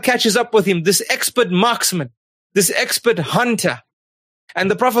 Suraqa catches up with him, this expert marksman, this expert hunter. And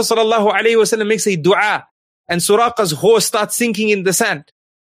the Prophet ﷺ makes a dua, and Suraqa's horse starts sinking in the sand.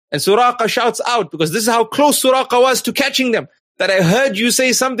 And Suraqa shouts out, because this is how close Suraqa was to catching them, that I heard you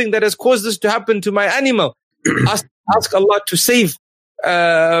say something that has caused this to happen to my animal. Ask Allah to save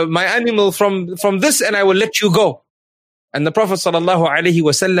my animal from this, and I will let you go. And the Prophet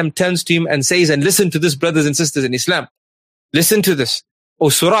ﷺ turns to him and says, and listen to this, brothers and sisters in Islam. Listen to this. O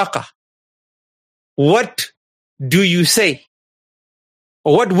Suraqa, what do you say?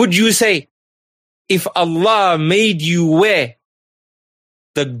 Or what would you say if Allah made you wear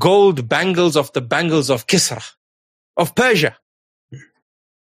the gold bangles of Kisra, of Persia?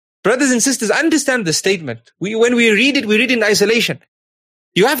 Brothers and sisters, understand the statement. When we read it in isolation.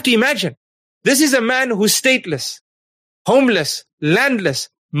 You have to imagine, this is a man who's stateless, homeless, landless,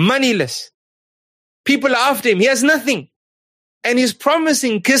 moneyless. People are after him. He has nothing. And he's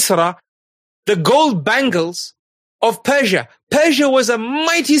promising Kisra the gold bangles of Persia. Persia was a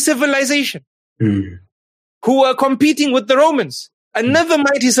mighty civilization who were competing with the Romans. Another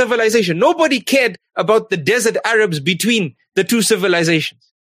mighty civilization. Nobody cared about the desert Arabs between the two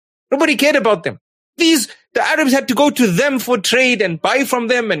civilizations. Nobody cared about them. The Arabs had to go to them for trade and buy from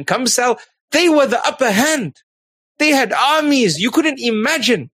them and come sell. They were the upper hand. They had armies. You couldn't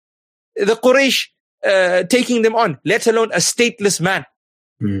imagine the Quraysh taking them on, let alone a stateless man.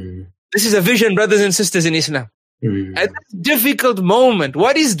 This is a vision, brothers and sisters in Islam. At this difficult moment,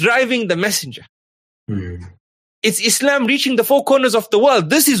 what is driving the messenger? It's Islam reaching the four corners of the world.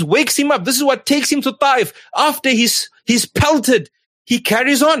 This is wakes him up. This is what takes him to Taif. After he's pelted, he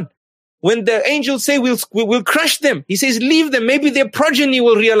carries on. When the angels say we'll crush them, he says leave them. Maybe their progeny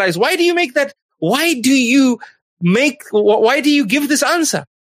will realize. Why do you make that? Why do you give this answer?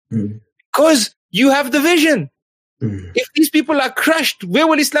 Because you have the vision. If these people are crushed, where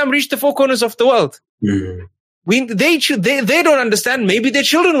will Islam reach the four corners of the world? They don't understand. Maybe their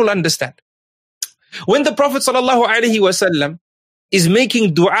children will understand. When the Prophet ﷺ is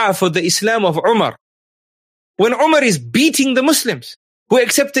making dua for the Islam of Umar, when Umar is beating the Muslims who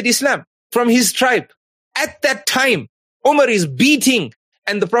accepted Islam from his tribe, at that time, Umar is beating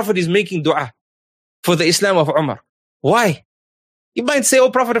and the Prophet is making dua for the Islam of Umar. Why? You might say,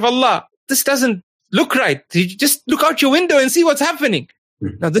 oh Prophet of Allah, this doesn't look right. You just look out your window and see what's happening.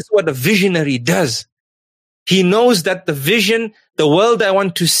 Now this is what a visionary does. He knows that the vision, the world I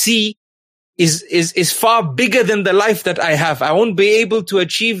want to see is far bigger than the life that I have. I won't be able to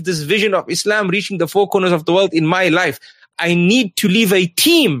achieve this vision of Islam reaching the four corners of the world in my life. I need to leave a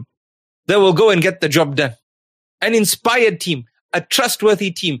team that will go and get the job done. An inspired team, a trustworthy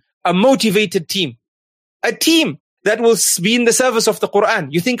team, a motivated team, a team that will be in the service of the Quran.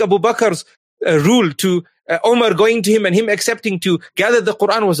 You think Abu Bakr's rule to Umar going to him and him accepting to gather the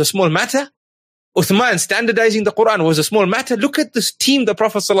Quran was a small matter? Uthman standardizing the Quran was a small matter? Look at this team the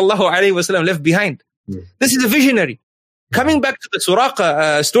Prophet ﷺ left behind. This is a visionary. Coming back to the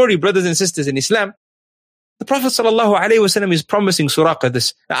Suraqa story, brothers and sisters in Islam, the Prophet ﷺ is promising Suraqa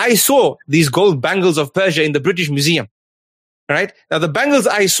this. Now, I saw these gold bangles of Persia in the British Museum. Right? Now the bangles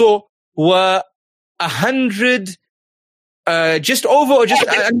I saw were 100, just over or just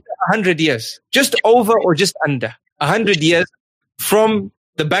under 100 years. Just over or just under 100 years from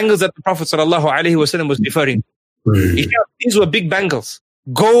the bangles that the Prophet ﷺ was referring to. These were big bangles.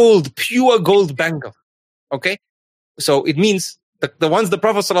 Gold, pure gold bangle. Okay? So it means the ones the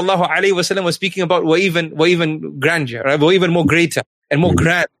Prophet ﷺ was speaking about were even grandeur, right? Were even more greater and more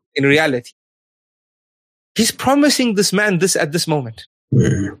grand in reality. He's promising this man this at this moment.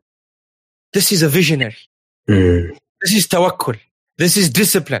 This is a visionary. This is tawakkul. This is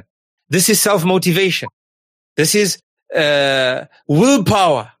discipline. This is self-motivation. This is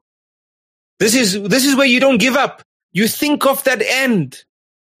willpower. This is where you don't give up. You think of that end,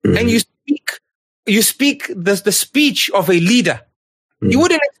 and you speak the speech of a leader. You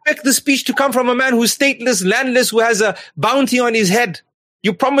wouldn't expect the speech to come from a man who's stateless, landless, who has a bounty on his head.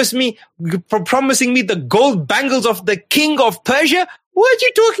 You're promising me the gold bangles of the king of Persia? What are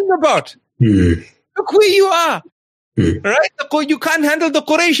you talking about? Look where you are. Right? You can't handle the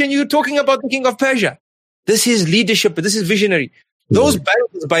Quraysh and you're talking about the king of Persia. This is leadership. This is visionary. Those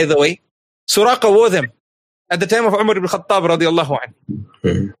bangles, by the way, Suraqa wore them at the time of Umar ibn Khattab radiallahu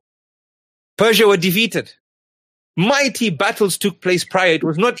anhu. Persia were defeated. Mighty battles took place prior. It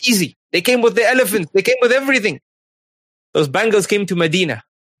was not easy. They came with the elephants. They came with everything. Those bangles came to Medina.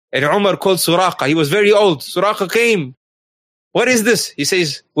 And Umar called Suraqa. He was very old. Suraqa came. What is this? He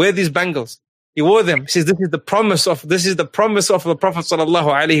says, wear these bangles. He wore them. He says, this is the promise of the Prophet sallallahu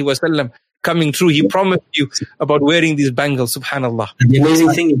alaihi wasallam coming true. He promised you about wearing these bangles. Subhanallah. And the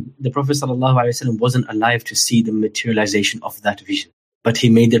amazing thing is, the Prophet sallallahu alaihi wasallam wasn't alive to see the materialization of that vision, but he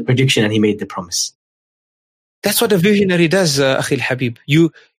made the prediction and he made the promise. That's what a visionary does, Akhil Habib.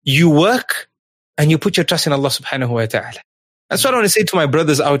 You work and you put your trust in Allah subhanahu wa ta'ala. That's what I want to say to my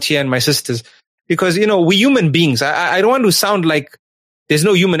brothers out here and my sisters. Because, we human beings, I don't want to sound like there's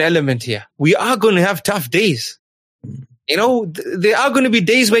no human element here. We are going to have tough days. There are going to be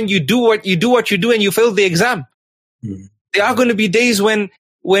days when you do what you do and you fail the exam. There are going to be days when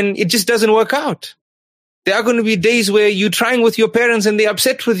it just doesn't work out. There are going to be days where you're trying with your parents and they're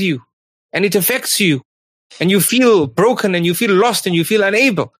upset with you and it affects you and you feel broken and you feel lost and you feel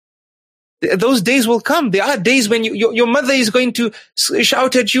unable. Those days will come. There are days when your mother is going to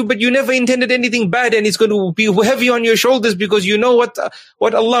shout at you, but you never intended anything bad, and it's going to be heavy on your shoulders because you know what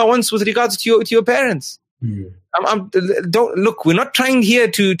Allah wants with regards to your parents. Don't look. We're not trying here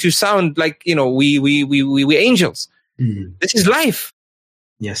to sound like we angels. This is life.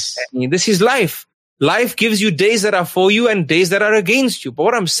 Yes, this is life. Life gives you days that are for you and days that are against you. But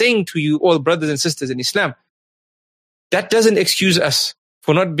what I'm saying to you, all brothers and sisters in Islam, that doesn't excuse us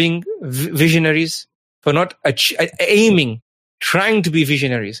for not being visionaries, for not aiming, trying to be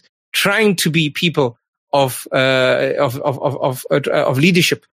visionaries, trying to be people of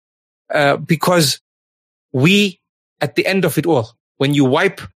leadership, because we at the end of it all, when you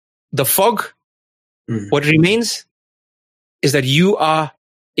wipe the fog, what remains is that you are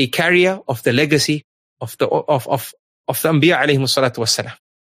a carrier of the legacy of the Anbiya alayhimu salatu wassalam.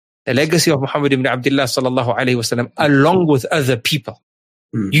 The legacy of Muhammad ibn Abdullah sallallahu alayhi wasallam, along with other people.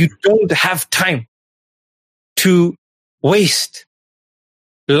 You don't have time to waste.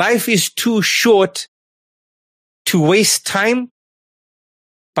 Life is too short to waste time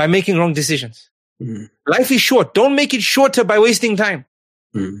by making wrong decisions. Life is short. Don't make it shorter by wasting time.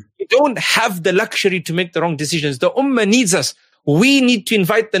 You don't have the luxury to make the wrong decisions. The ummah needs us. We need to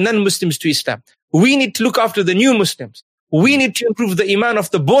invite the non-Muslims to Islam. We need to look after the new Muslims. We need to improve the iman of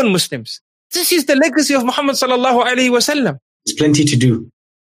the born Muslims. This is the legacy of Muhammad sallallahu alaihi wasallam. There's plenty to do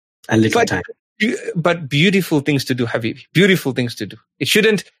and little time. But beautiful things to do, Habibi. Beautiful things to do. It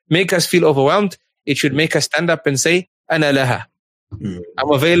shouldn't make us feel overwhelmed. It should make us stand up and say, Ana laha.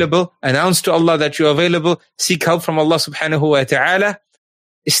 I'm available. Announce to Allah that you're available. Seek help from Allah subhanahu wa ta'ala.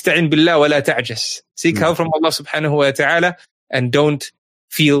 Ista'in billah wa la ta'jas. Seek help from Allah subhanahu wa ta'ala and don't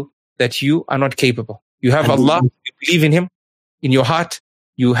feel that you are not capable. You have Allah, you believe in Him, in your heart.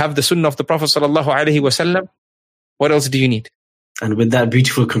 You have the sunnah of the Prophet sallallahu alaihi wasallam. What else do you need? And with that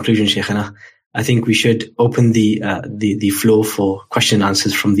beautiful conclusion, Shaykhana, I think we should open the floor for question and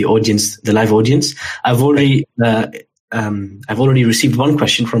answers from the audience, the live audience. I've already received one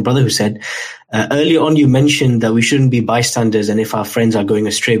question from a brother who said, earlier on you mentioned that we shouldn't be bystanders, and if our friends are going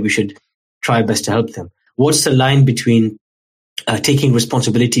astray, we should try our best to help them. What's the line between taking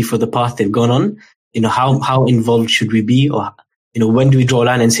responsibility for the path they've gone on? How involved should we be? Or, when do we draw a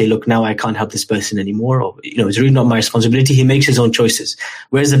line and say, look, now I can't help this person anymore? Or, it's really not my responsibility. He makes his own choices.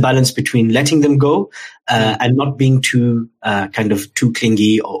 Where's the balance between letting them go and not being too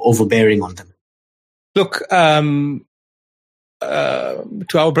clingy or overbearing on them? Look, to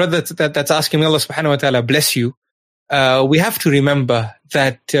our brother that's asking, Allah subhanahu wa ta'ala bless you. We have to remember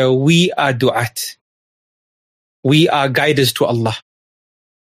that we are du'at. We are guiders to Allah.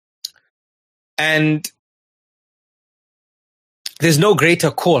 And there's no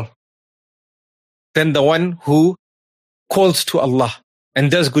greater call than the one who calls to Allah and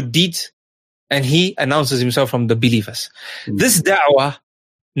does good deeds, and he announces himself from the believers. This da'wah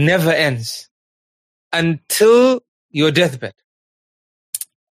never ends until your deathbed.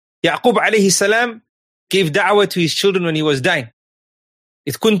 Yaqub alayhi salam gave da'wah to his children when he was dying.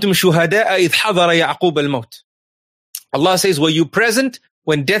 إِذْ كُنْتُمْ شُهَدَاءَ إِذْ حَضَرَ يَعْقُوبَ الْمَوْتِ. Allah says, were you present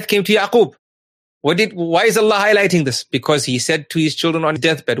when death came to Yaqub? Why is Allah highlighting this? Because he said to his children on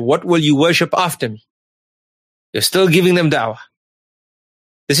deathbed, what will you worship after me? You're still giving them da'wah.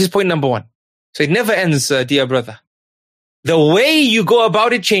 This is point number one. So it never ends, dear brother. The way you go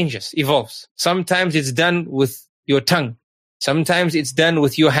about it changes, evolves. Sometimes it's done with your tongue. Sometimes it's done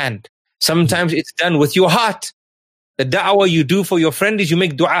with your hand. Sometimes it's done with your heart. The da'wah you do for your friend is you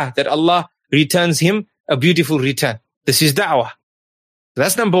make dua that Allah returns him a beautiful return. This is da'wah.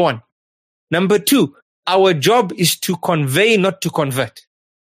 That's number one. Number two, our job is to convey, not to convert.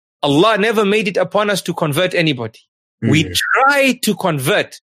 Allah never made it upon us to convert anybody. We try to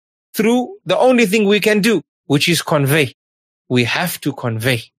convert through the only thing we can do, which is convey. We have to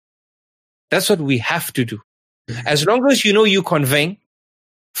convey. That's what we have to do. As long as you know you're conveying,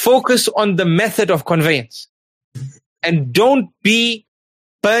 focus on the method of conveyance. And don't be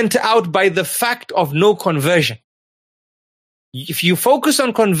burnt out by the fact of no conversion. If you focus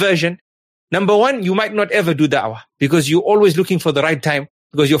on conversion, number one, you might not ever do da'wah because you're always looking for the right time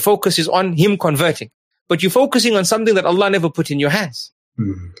because your focus is on him converting. But you're focusing on something that Allah never put in your hands.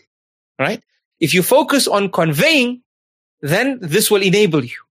 Right? If you focus on conveying, then this will enable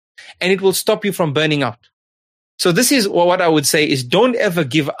you and it will stop you from burning out. So this is what I would say is don't ever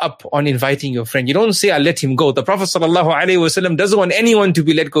give up on inviting your friend. You don't say, I'll let him go. The Prophet ﷺ doesn't want anyone to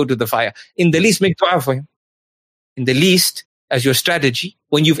be let go to the fire. In the least, make dua for him. In the least, as your strategy,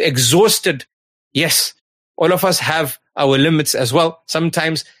 when you've exhausted, yes, all of us have our limits as well.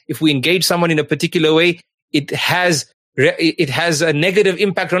 Sometimes if we engage someone in a particular way, it has a negative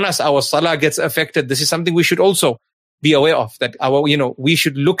impact on us. Our salah gets affected. This is something we should also be aware of, that we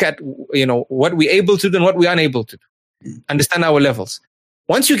should look at, what we're able to do and what we're unable to do. Understand our levels.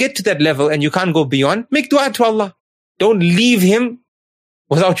 Once you get to that level and you can't go beyond, make dua to Allah. Don't leave him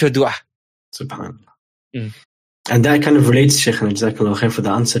without your dua. SubhanAllah. And that kind of relates, Sheikh, and Jazakallah khair for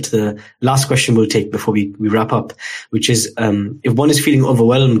the answer to the last question we'll take before we wrap up, which is, if one is feeling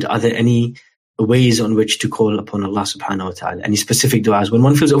overwhelmed, are there any ways on which to call upon Allah subhanahu wa ta'ala? Any specific du'as? When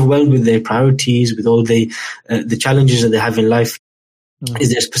one feels overwhelmed with their priorities, with all the challenges that they have in life, is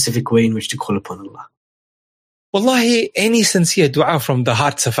there a specific way in which to call upon Allah? Wallahi, any sincere dua from the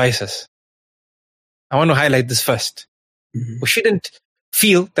heart suffices. I want to highlight this first. We shouldn't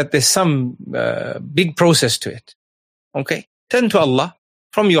feel that there's some big process to it. Okay? Turn to Allah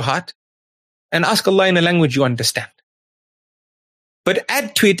from your heart and ask Allah in a language you understand. But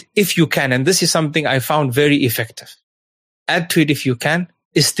add to it if you can, and this is something I found very effective. Add to it if you can,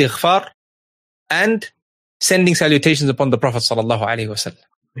 istighfar and sending salutations upon the Prophet sallallahu alaihi wasallam.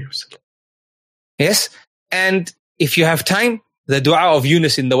 Yes? And if you have time, the dua of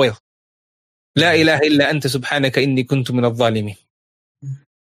Yunus in the whale. La ilaha illa anta subhanaka inni kuntu min al-zalimin.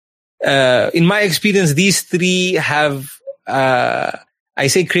 In my experience, these three have,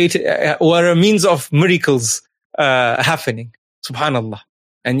 created, were a means of miracles happening. Subhanallah.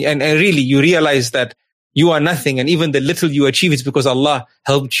 And really, you realize that you are nothing, and even the little you achieve, it's because Allah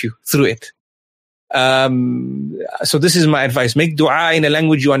helped you through it. So this is my advice. Make dua in a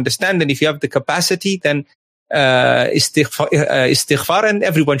language you understand, and if you have the capacity, then istighfar, and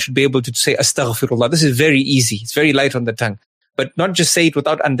everyone should be able to say astaghfirullah. This is very easy. It's very light on the tongue. But not just say it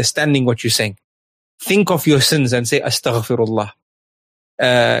without understanding what you're saying. Think of your sins and say astaghfirullah.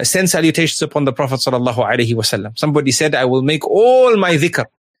 Send salutations upon the Prophet sallallahu alaihi wasallam. Somebody said, I will make all my dhikr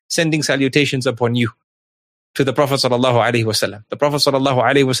sending salutations upon you to the Prophet sallallahu alaihi wasallam. The Prophet sallallahu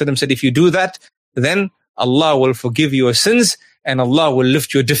alaihi wasallam said, if you do that, then Allah will forgive your sins and Allah will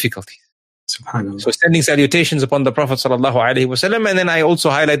lift your difficulties. SubhanAllah. So sending salutations upon the Prophet sallallahu alaihi wasallam. And then I also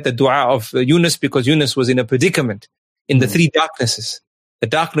highlight the dua of Yunus, because Yunus was in a predicament in the three darknesses. The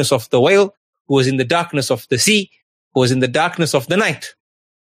darkness of the whale, who was in the darkness of the sea, who was in the darkness of the night.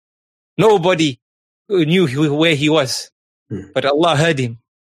 Nobody knew where he was, but Allah heard him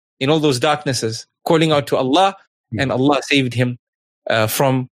in all those darknesses, calling out to Allah, and Allah saved him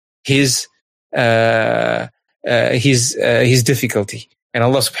from his difficulty. And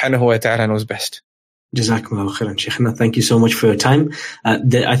Allah subhanahu wa ta'ala knows best. Jazakumullahu khairan, Sheikhna. Thank you so much for your time.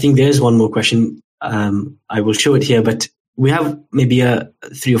 I think there's one more question. I will show it here, but we have maybe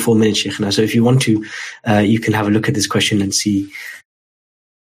 3 or 4 minutes, Sheikhna. So if you want to, you can have a look at this question and see.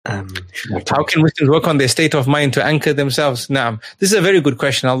 How can Muslims work on their state of mind to anchor themselves? Naam. This is a very good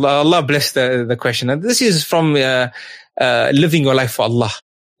question. Allah bless the question. And this is from living your life for Allah.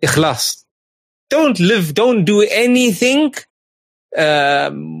 Ikhlas. Don't do anything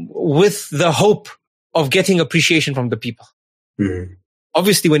with the hope of getting appreciation from the people.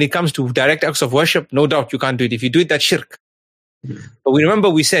 Obviously, when it comes to direct acts of worship, no doubt you can't do it. If you do it, that's shirk.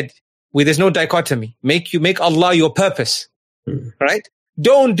 But we said, there's no dichotomy. Make Allah your purpose. Right?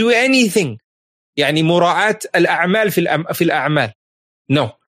 Don't do anything. يعني مراعاة الأعمال في الأعمال.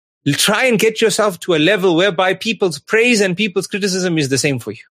 No. Try and get yourself to a level whereby people's praise and people's criticism is the same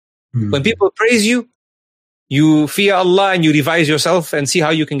for you. When people praise you, you fear Allah and you revise yourself and see how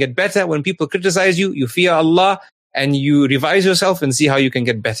you can get better. When people criticize you, you fear Allah and you revise yourself and see how you can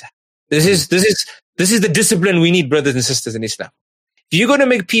get better. This is the discipline we need, brothers and sisters in Islam. If you're going to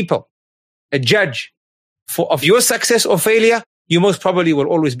make people a judge of your success or failure, you most probably will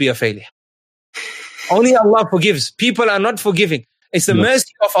always be a failure. Only Allah forgives. People are not forgiving. It's the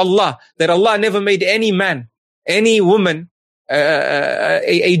mercy of Allah that Allah never made any man, any woman,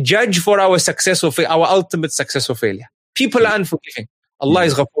 a judge for our success or our ultimate success or failure. People are unforgiving. Allah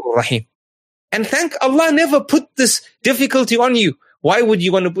is Ghafur Rahim. And thank Allah never put this difficulty on you. Why would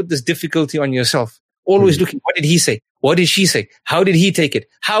you want to put this difficulty on yourself? Always looking, what did he say? What did she say? How did he take it?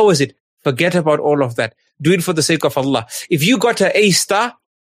 How was it? Forget about all of that. Do it for the sake of Allah. If you got an A star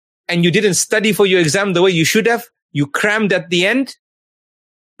and you didn't study for your exam the way you should have, you crammed at the end,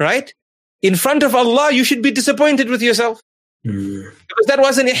 right? In front of Allah, you should be disappointed with yourself. Because that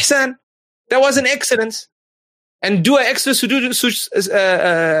wasn't ihsan. That wasn't excellence. And do an extra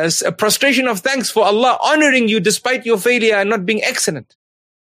prostration of thanks for Allah honoring you despite your failure and not being excellent.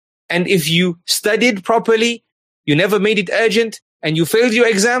 And if you studied properly, you never made it urgent, and you failed your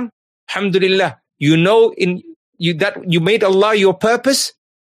exam, alhamdulillah, you know that you made Allah your purpose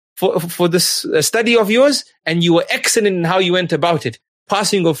for this study of yours, and you were excellent in how you went about it.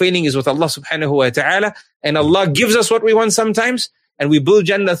 Passing or failing is with Allah subhanahu wa ta'ala, and Allah gives us what we want sometimes, and we build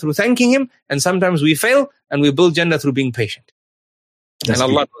Jannah through thanking Him, and sometimes we fail, and we build Jannah through being patient. That's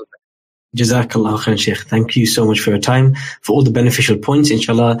and Allah knows that. Jazakallah khair, Sheikh. Thank you so much for your time, for all the beneficial points.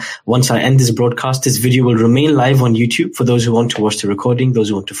 Inshallah, once I end this broadcast, this video will remain live on YouTube for those who want to watch the recording, those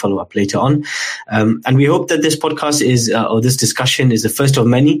who want to follow up later on. And we hope that this podcast or this discussion is the first of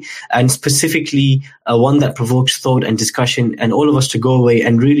many, and specifically one that provokes thought and discussion, and all of us to go away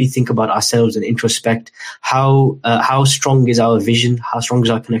and really think about ourselves and introspect how strong is our vision, how strong is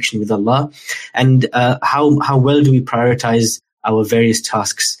our connection with Allah, and how well do we prioritize our various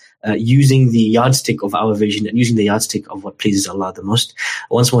tasks using the yardstick of our vision and using the yardstick of what pleases Allah the most.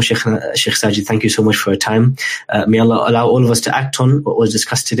 Once more, Sheikh Sajid, thank you so much for your time. May Allah allow all of us to act on what was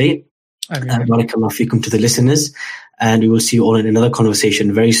discussed today. Barakallahu feekum to the listeners. And we will see you all in another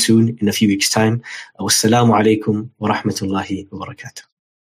conversation very soon, in a few weeks' time. Wassalamu alaikum wa rahmatullahi wa barakatuh.